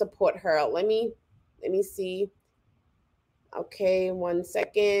like to support her, let me see. Okay, 1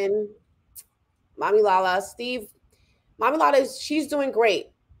 second. Mommy Lala, Steve. Mommy Lala, she's doing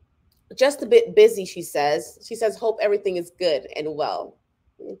great. Just a bit busy, she says. She says, hope everything is good and well.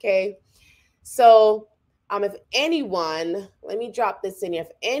 Okay. So if anyone, let me drop this in here.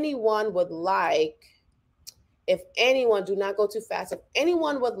 If anyone, do not go too fast. If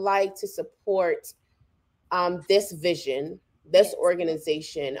anyone would like to support this vision, this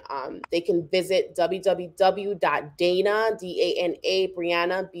organization, they can visit www.dana, D-A-N-A,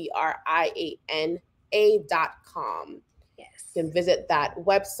 Briana, B-R-I-A-N-A.com. Yes. You can visit that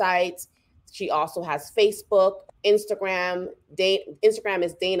website. She also has Facebook, Instagram. Instagram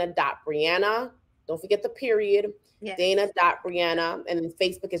is dana.briana. Don't forget the period. Yes. Dana.briana. And then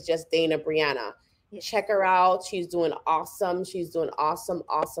Facebook is just Dana Briana. Yes. Check her out. She's doing awesome. She's doing awesome.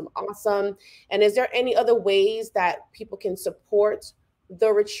 And is there any other ways that people can support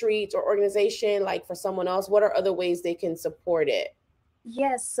the retreat or organization? Like for someone else, what are other ways they can support it?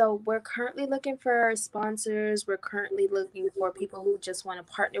 Yes, so we're currently looking for sponsors. We're currently looking for people who just want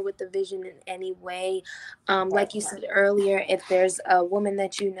to partner with the vision in any way. Like you said earlier, if there's a woman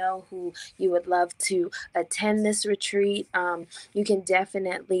that you know who you would love to attend this retreat, you can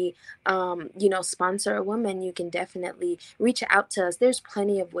definitely, sponsor a woman. You can definitely reach out to us. There's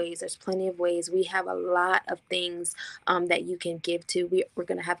plenty of ways. We have a lot of things that you can give to. We're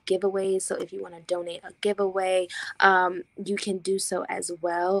going to have giveaways. So if you want to donate a giveaway, you can do so as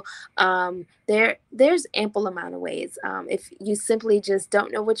well. There's ample amount of ways. If you simply just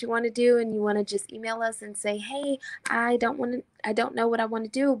don't know what you want to do and you want to just email us and say, hey, I don't know what I want to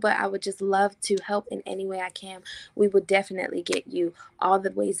do, but I would just love to help in any way I can, we would definitely get you all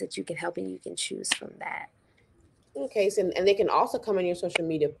the ways that you can help, and you can choose from that. Okay, so, and they can also come on your social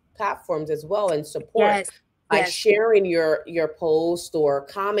media platforms as well and support by sharing your post or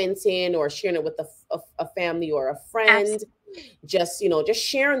commenting or sharing it with a family or a friend. Absolutely. Just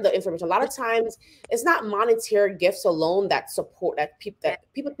sharing the information. A lot of times it's not monetary gifts alone that support that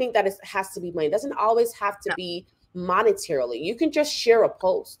people think that it has to be money. It doesn't always have to be monetarily. You can just share a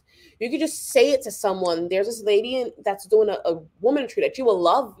post. You can just say it to someone. There's this lady that's doing a woman retreat that you will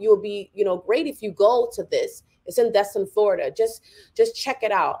love. You will be, great if you go to this. It's in Destin, Florida. Just check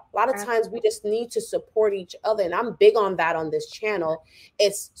it out. A lot of times we just need to support each other. And I'm big on that on this channel.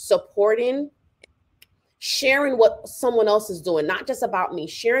 It's supporting, sharing what someone else is doing, not just about me,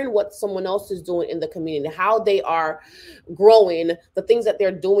 sharing what someone else is doing in the community, how they are growing, the things that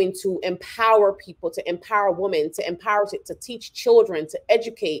they're doing to empower people, to empower women, to empower, to teach children, to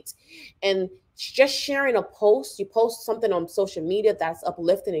educate, and just sharing a post, you post something on social media that's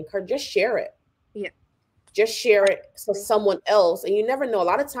uplifting and encouraging, just share it. Yeah. Just share it so someone else. And you never know. A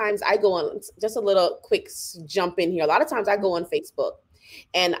lot of times I go on, just a little quick jump in here. A lot of times I go on Facebook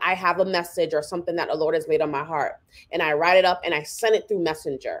and I have a message or something that the Lord has laid on my heart, and I write it up and I send it through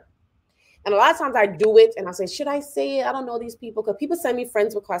Messenger. And a lot of times I do it and I say, should I say it? I don't know these people, because people send me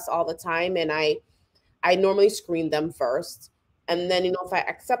friends requests all the time, and I normally screen them first. And then, if I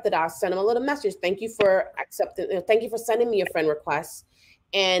accept it, I'll send them a little message. Thank you for accepting. Thank you for sending me a friend request.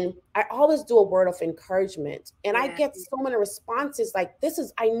 And I always do a word of encouragement. And I get so many responses like,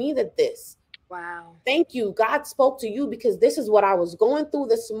 I needed this. Wow. Thank you. God spoke to you because this is what I was going through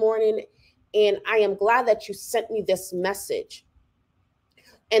this morning. And I am glad that you sent me this message.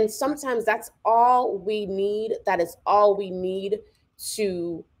 And sometimes that's all we need. That is all we need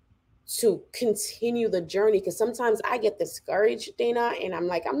to continue the journey. Because sometimes I get discouraged, Dana, and I'm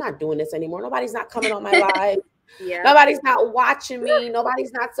like, I'm not doing this anymore. Nobody's not coming on my live. Nobody's not watching me.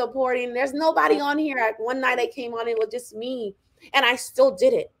 Nobody's not supporting. There's nobody on here. One night I came on, it was just me. And I still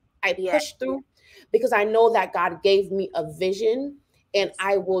did it. I pushed through because I know that God gave me a vision, and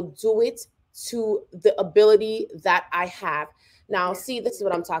I will do it to the ability that I have. Now, see, this is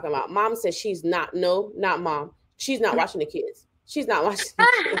what I'm talking about. Mom says she's not mom. She's not watching the kids. She's not watching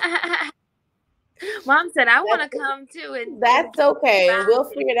the kids. Mom said, I want to come too. And that's okay. We'll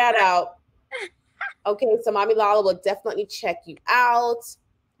figure that out. Okay, so Mommy Lala will definitely check you out.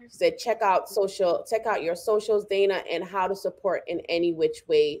 She said, check out your socials, Dana, and how to support in any which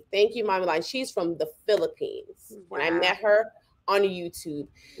way. Thank you, Mommy Lala. She's from the Philippines. Wow. And I met her on YouTube.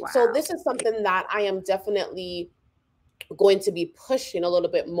 Wow. So this is something that I am definitely going to be pushing a little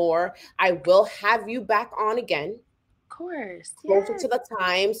bit more. I will have you back on again. Of course. Closer to the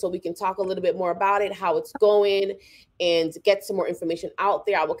time, so we can talk a little bit more about it, how it's going, and get some more information out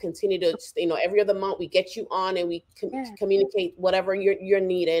there. I will continue to, every other month we get you on and we communicate whatever you're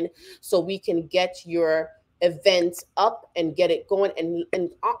needing, so we can get your event up and get it going.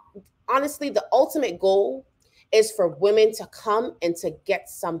 And honestly, the ultimate goal is for women to come and to get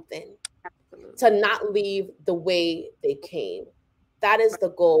something. Absolutely. To not leave the way they came. That is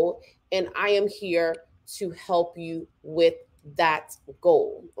the goal. And I am here to help you with that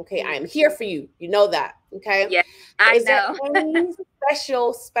goal. Okay. I am here for you. You know that. Okay. Yeah, I know. Is there any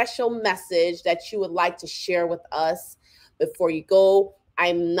special message that you would like to share with us before you go?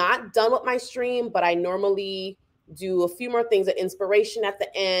 I'm not done with my stream, but I normally do a few more things, of inspiration at the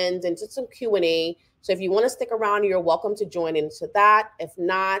end and just some Q&A. So if you want to stick around, you're welcome to join into that. If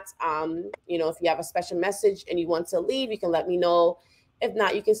not, if you have a special message and you want to leave, you can let me know. If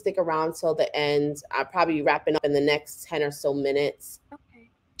not, you can stick around till the end. I'll probably be wrapping up in the next 10 or so minutes. Okay.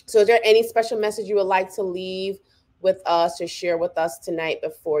 So is there any special message you would like to leave with us or share with us tonight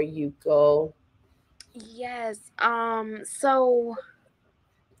before you go? Yes. So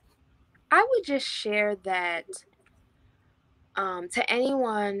I would just share that to any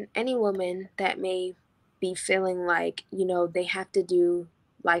woman that may be feeling like, they have to do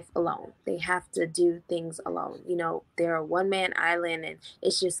life alone. They have to do things alone. They're a one-man island and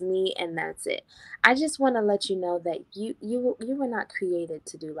it's just me and that's it. I just want to let you know that you were not created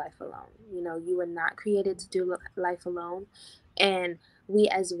to do life alone. You were not created to do life alone. And we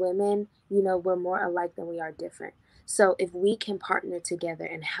as women, we're more alike than we are different. So if we can partner together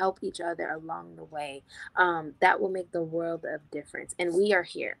and help each other along the way, that will make the world of difference. And we are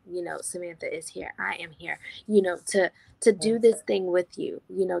here. Samantha is here. I am here, to do this thing with you,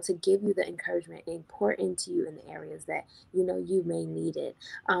 to give you the encouragement and pour into you in the areas that, you may need it.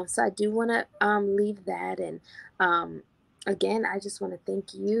 So I do want to leave that. And again, I just want to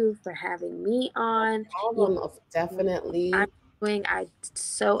thank you for having me on. Definitely. I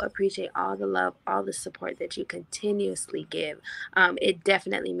so appreciate all the love, all the support that you continuously give. It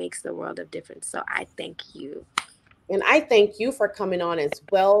definitely makes the world of difference. So I thank you. And I thank you for coming on as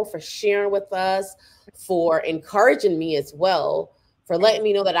well, for sharing with us, for encouraging me as well, for letting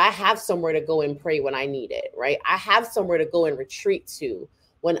me know that I have somewhere to go and pray when I need it, right? I have somewhere to go and retreat to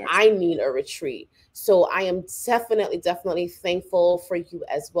when I need a retreat. So I am definitely thankful for you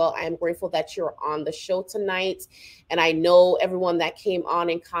as well. I am grateful that you're on the show tonight. And I know everyone that came on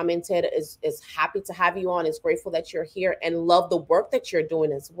and commented is happy to have you on, is grateful that you're here and love the work that you're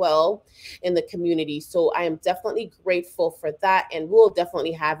doing as well in the community. So I am definitely grateful for that. And we'll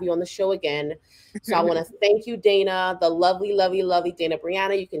definitely have you on the show again. So I want to thank you, Dana, the lovely, lovely, lovely Dana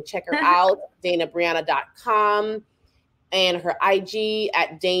Briana. You can check her out, danabriana.com. And her IG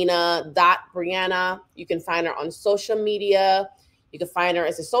at dana.briana. You can find her on social media. You can find her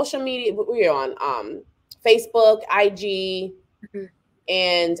as a social media. We're on Facebook, IG,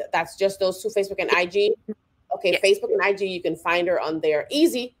 And that's just those two, Facebook and IG. Okay, Yes. Facebook and IG, you can find her on there.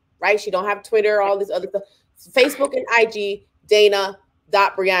 Easy, right? She don't have Twitter, all this other stuff. Facebook and IG,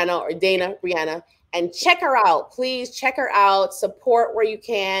 Dana.Briana or Dana Briana. And check her out. Please check her out. Support where you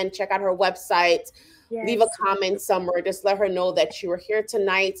can. Check out her website. Yes. Leave a comment somewhere. Just let her know that you were here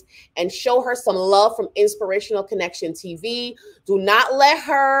tonight and show her some love from Inspirational Connection TV. Do not let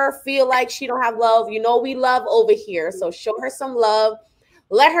her feel like she don't have love. You know we love over here. So show her some love.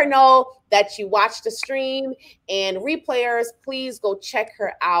 Let her know that you watched the stream. And replayers, please go check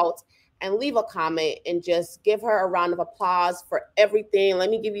her out and leave a comment and just give her a round of applause for everything. Let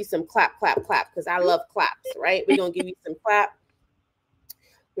me give you some clap, clap, clap, because I love claps, right? We're going to give you some clap.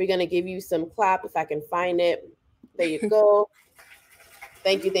 We're going to give you some clap if I can find it. There you go.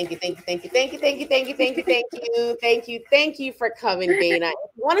 Thank you, thank you, thank you, thank you, thank you, thank you, thank you, thank you, thank you, thank you, thank you for coming, Dana.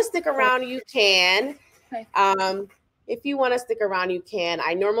 If you want to stick around, you can. If you want to stick around, you can.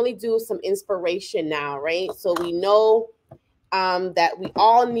 I normally do some inspiration now, right? So we know that we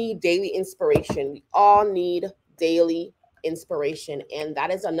all need daily inspiration. We all need daily inspiration. And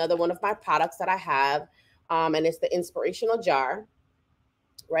that is another one of my products that I have. And it's the inspirational jar,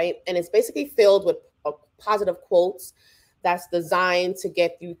 right? And it's basically filled with positive quotes that's designed to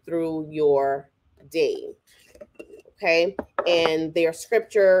get you through your day. Okay. And they're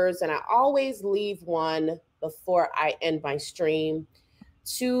scriptures. And I always leave one before I end my stream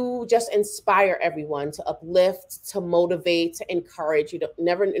to just inspire everyone, to uplift, to motivate, to encourage. You don't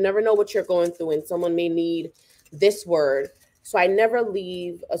never know what you're going through, and someone may need this word. So I never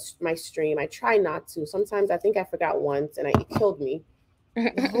leave my stream. I try not to. Sometimes I think I forgot once, and it killed me.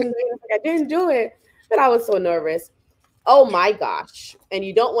 I didn't do it, but I was so nervous. Oh my gosh! And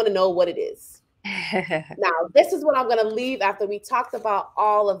you don't want to know what it is. Now, this is what I'm going to leave after we talked about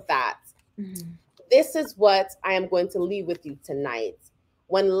all of that. This is what I am going to leave with you tonight.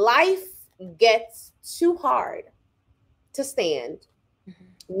 When life gets too hard to stand,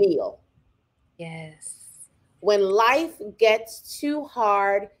 kneel. Yes. When life gets too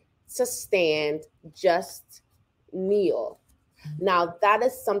hard to stand, just kneel. Now, that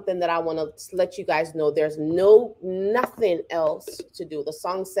is something that I want to let you guys know. There's nothing else to do. The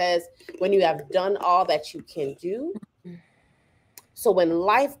song says, when you have done all that you can do. So when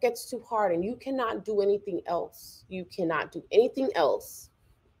life gets too hard and you cannot do anything else, you cannot do anything else.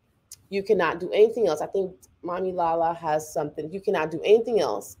 You cannot do anything else. I think Mommy Lala has something. You cannot do anything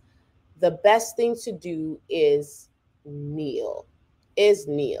else. The best thing to do is kneel.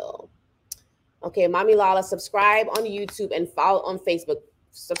 Okay, Mommy Lala, subscribe on YouTube and follow on Facebook.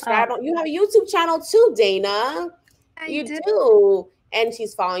 Subscribe on. You have a YouTube channel too, Dana. You do. And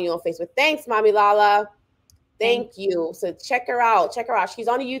she's following you on Facebook. Thanks, Mommy Lala. Thank you. So check her out. Check her out. She's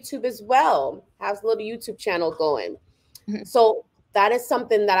on YouTube as well. Has a little YouTube channel going. So that is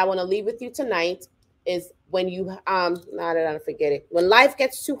something that I want to leave with you tonight is when you, now that I forget it, when life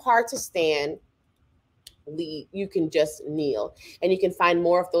gets too hard to stand, you can just kneel. And you can find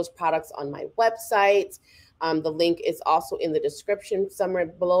more of those products on my website. The link is also in the description somewhere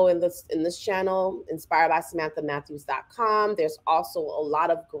below in this channel, inspiredbysamanthamatthews.com. There's also a lot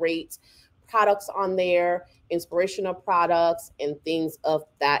of great products on there, inspirational products and things of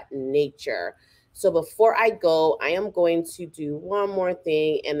that nature. So before I go, I am going to do one more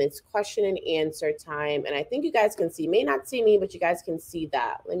thing, and it's question and answer time. And I think you guys can see, may not see me, but you guys can see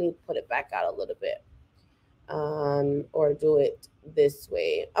that. Let me put it back out a little bit, or do it this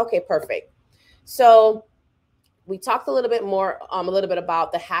way. Okay, perfect. So we talked a little bit more, a little bit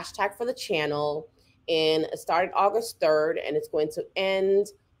about the hashtag for the channel, and it started August 3rd, and it's going to end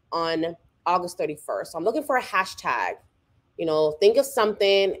on August 31st. So I'm looking for a hashtag. You know, think of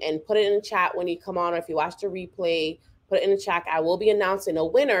something and put it in the chat when you come on, or if you watch the replay, put it in the chat. I will be announcing a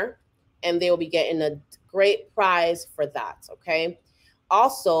winner, and they will be getting a great prize for that. Okay.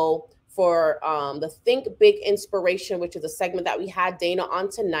 Also, for the Think Big Inspiration, which is a segment that we had Dana on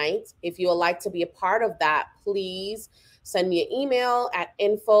tonight. If you would like to be a part of that, please send me an email at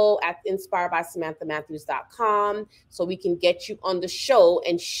info@inspiredbysamanthamatthews.com so we can get you on the show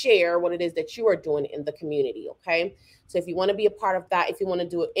and share what it is that you are doing in the community. Okay. So if you want to be a part of that, if you want to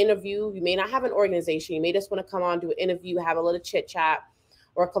do an interview, you may not have an organization. You may just want to come on, do an interview, have a little chit chat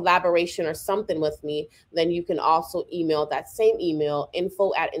or collaboration or something with me, then you can also email that same email,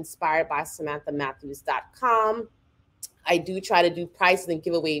 info@inspiredbysamanthamatthews.com. I do try to do prizes and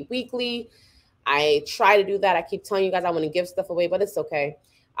giveaway weekly. I try to do that. I keep telling you guys I want to give stuff away, but it's okay.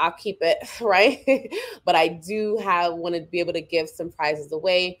 I'll keep it, right? But I do want to be able to give some prizes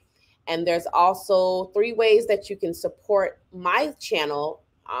away. And there's also 3 ways that you can support my channel.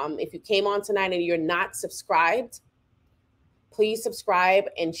 If you came on tonight and you're not subscribed, Please subscribe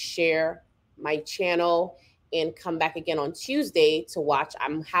and share my channel, and come back again on Tuesday to watch. I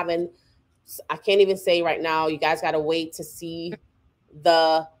can't even say right now. You guys got to wait to see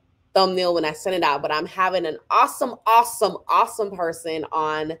the thumbnail when I send it out. But I'm having an awesome, awesome, awesome person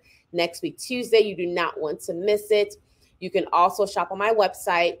on next week, Tuesday. You do not want to miss it. You can also shop on my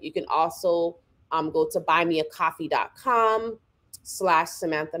website. You can also go to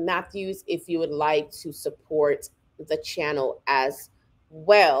buymeacoffee.com/Samantha Matthews if you would like to support the channel as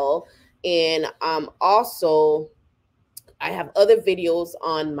well. And also, I have other videos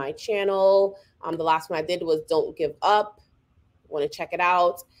on my channel. The last one I did was Don't Give Up. Want to check it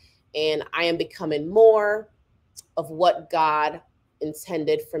out. And I am becoming more of what God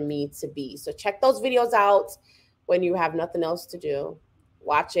intended for me to be. So check those videos out when you have nothing else to do.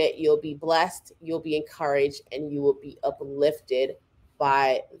 Watch it. You'll be blessed. You'll be encouraged, and you will be uplifted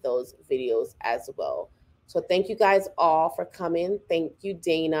by those videos as well. So thank you guys all for coming. Thank you,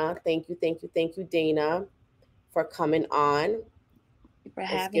 Dana. Thank you, Dana, for coming on.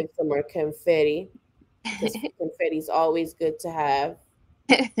 Let's give some more confetti, because confetti is always good to have.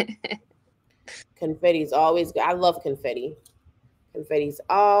 Confetti is always good. I love confetti. Confetti is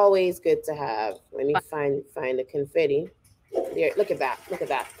always good to have. Let me find the confetti. There, look at that. Look at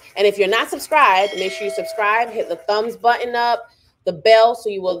that. And if you're not subscribed, make sure you subscribe. Hit the thumbs button up, the bell, so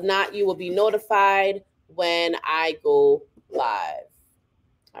you will be notified when I go live.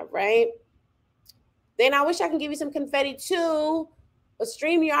 All right. Then I wish I can give you some confetti too, but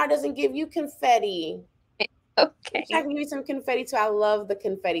StreamYard doesn't give you confetti. Okay. I can give you some confetti too. I love the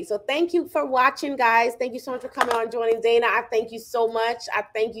confetti. So thank you for watching, guys. Thank you so much for coming on, joining Dana. I thank you so much. I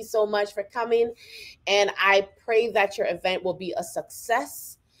thank you so much for coming. And I pray that your event will be a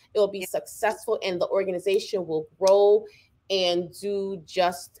success. It will be successful, and the organization will grow and do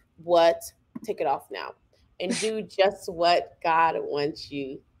just what, take it off now, and do just what God wants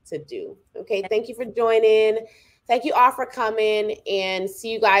you to do. Okay. Thank you for joining. Thank you all for coming, and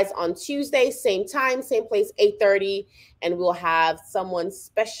see you guys on Tuesday, same time, same place, 8:30. And we'll have someone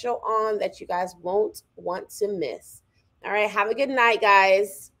special on that you guys won't want to miss. All right. Have a good night,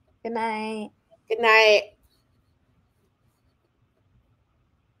 guys. Good night. Good night.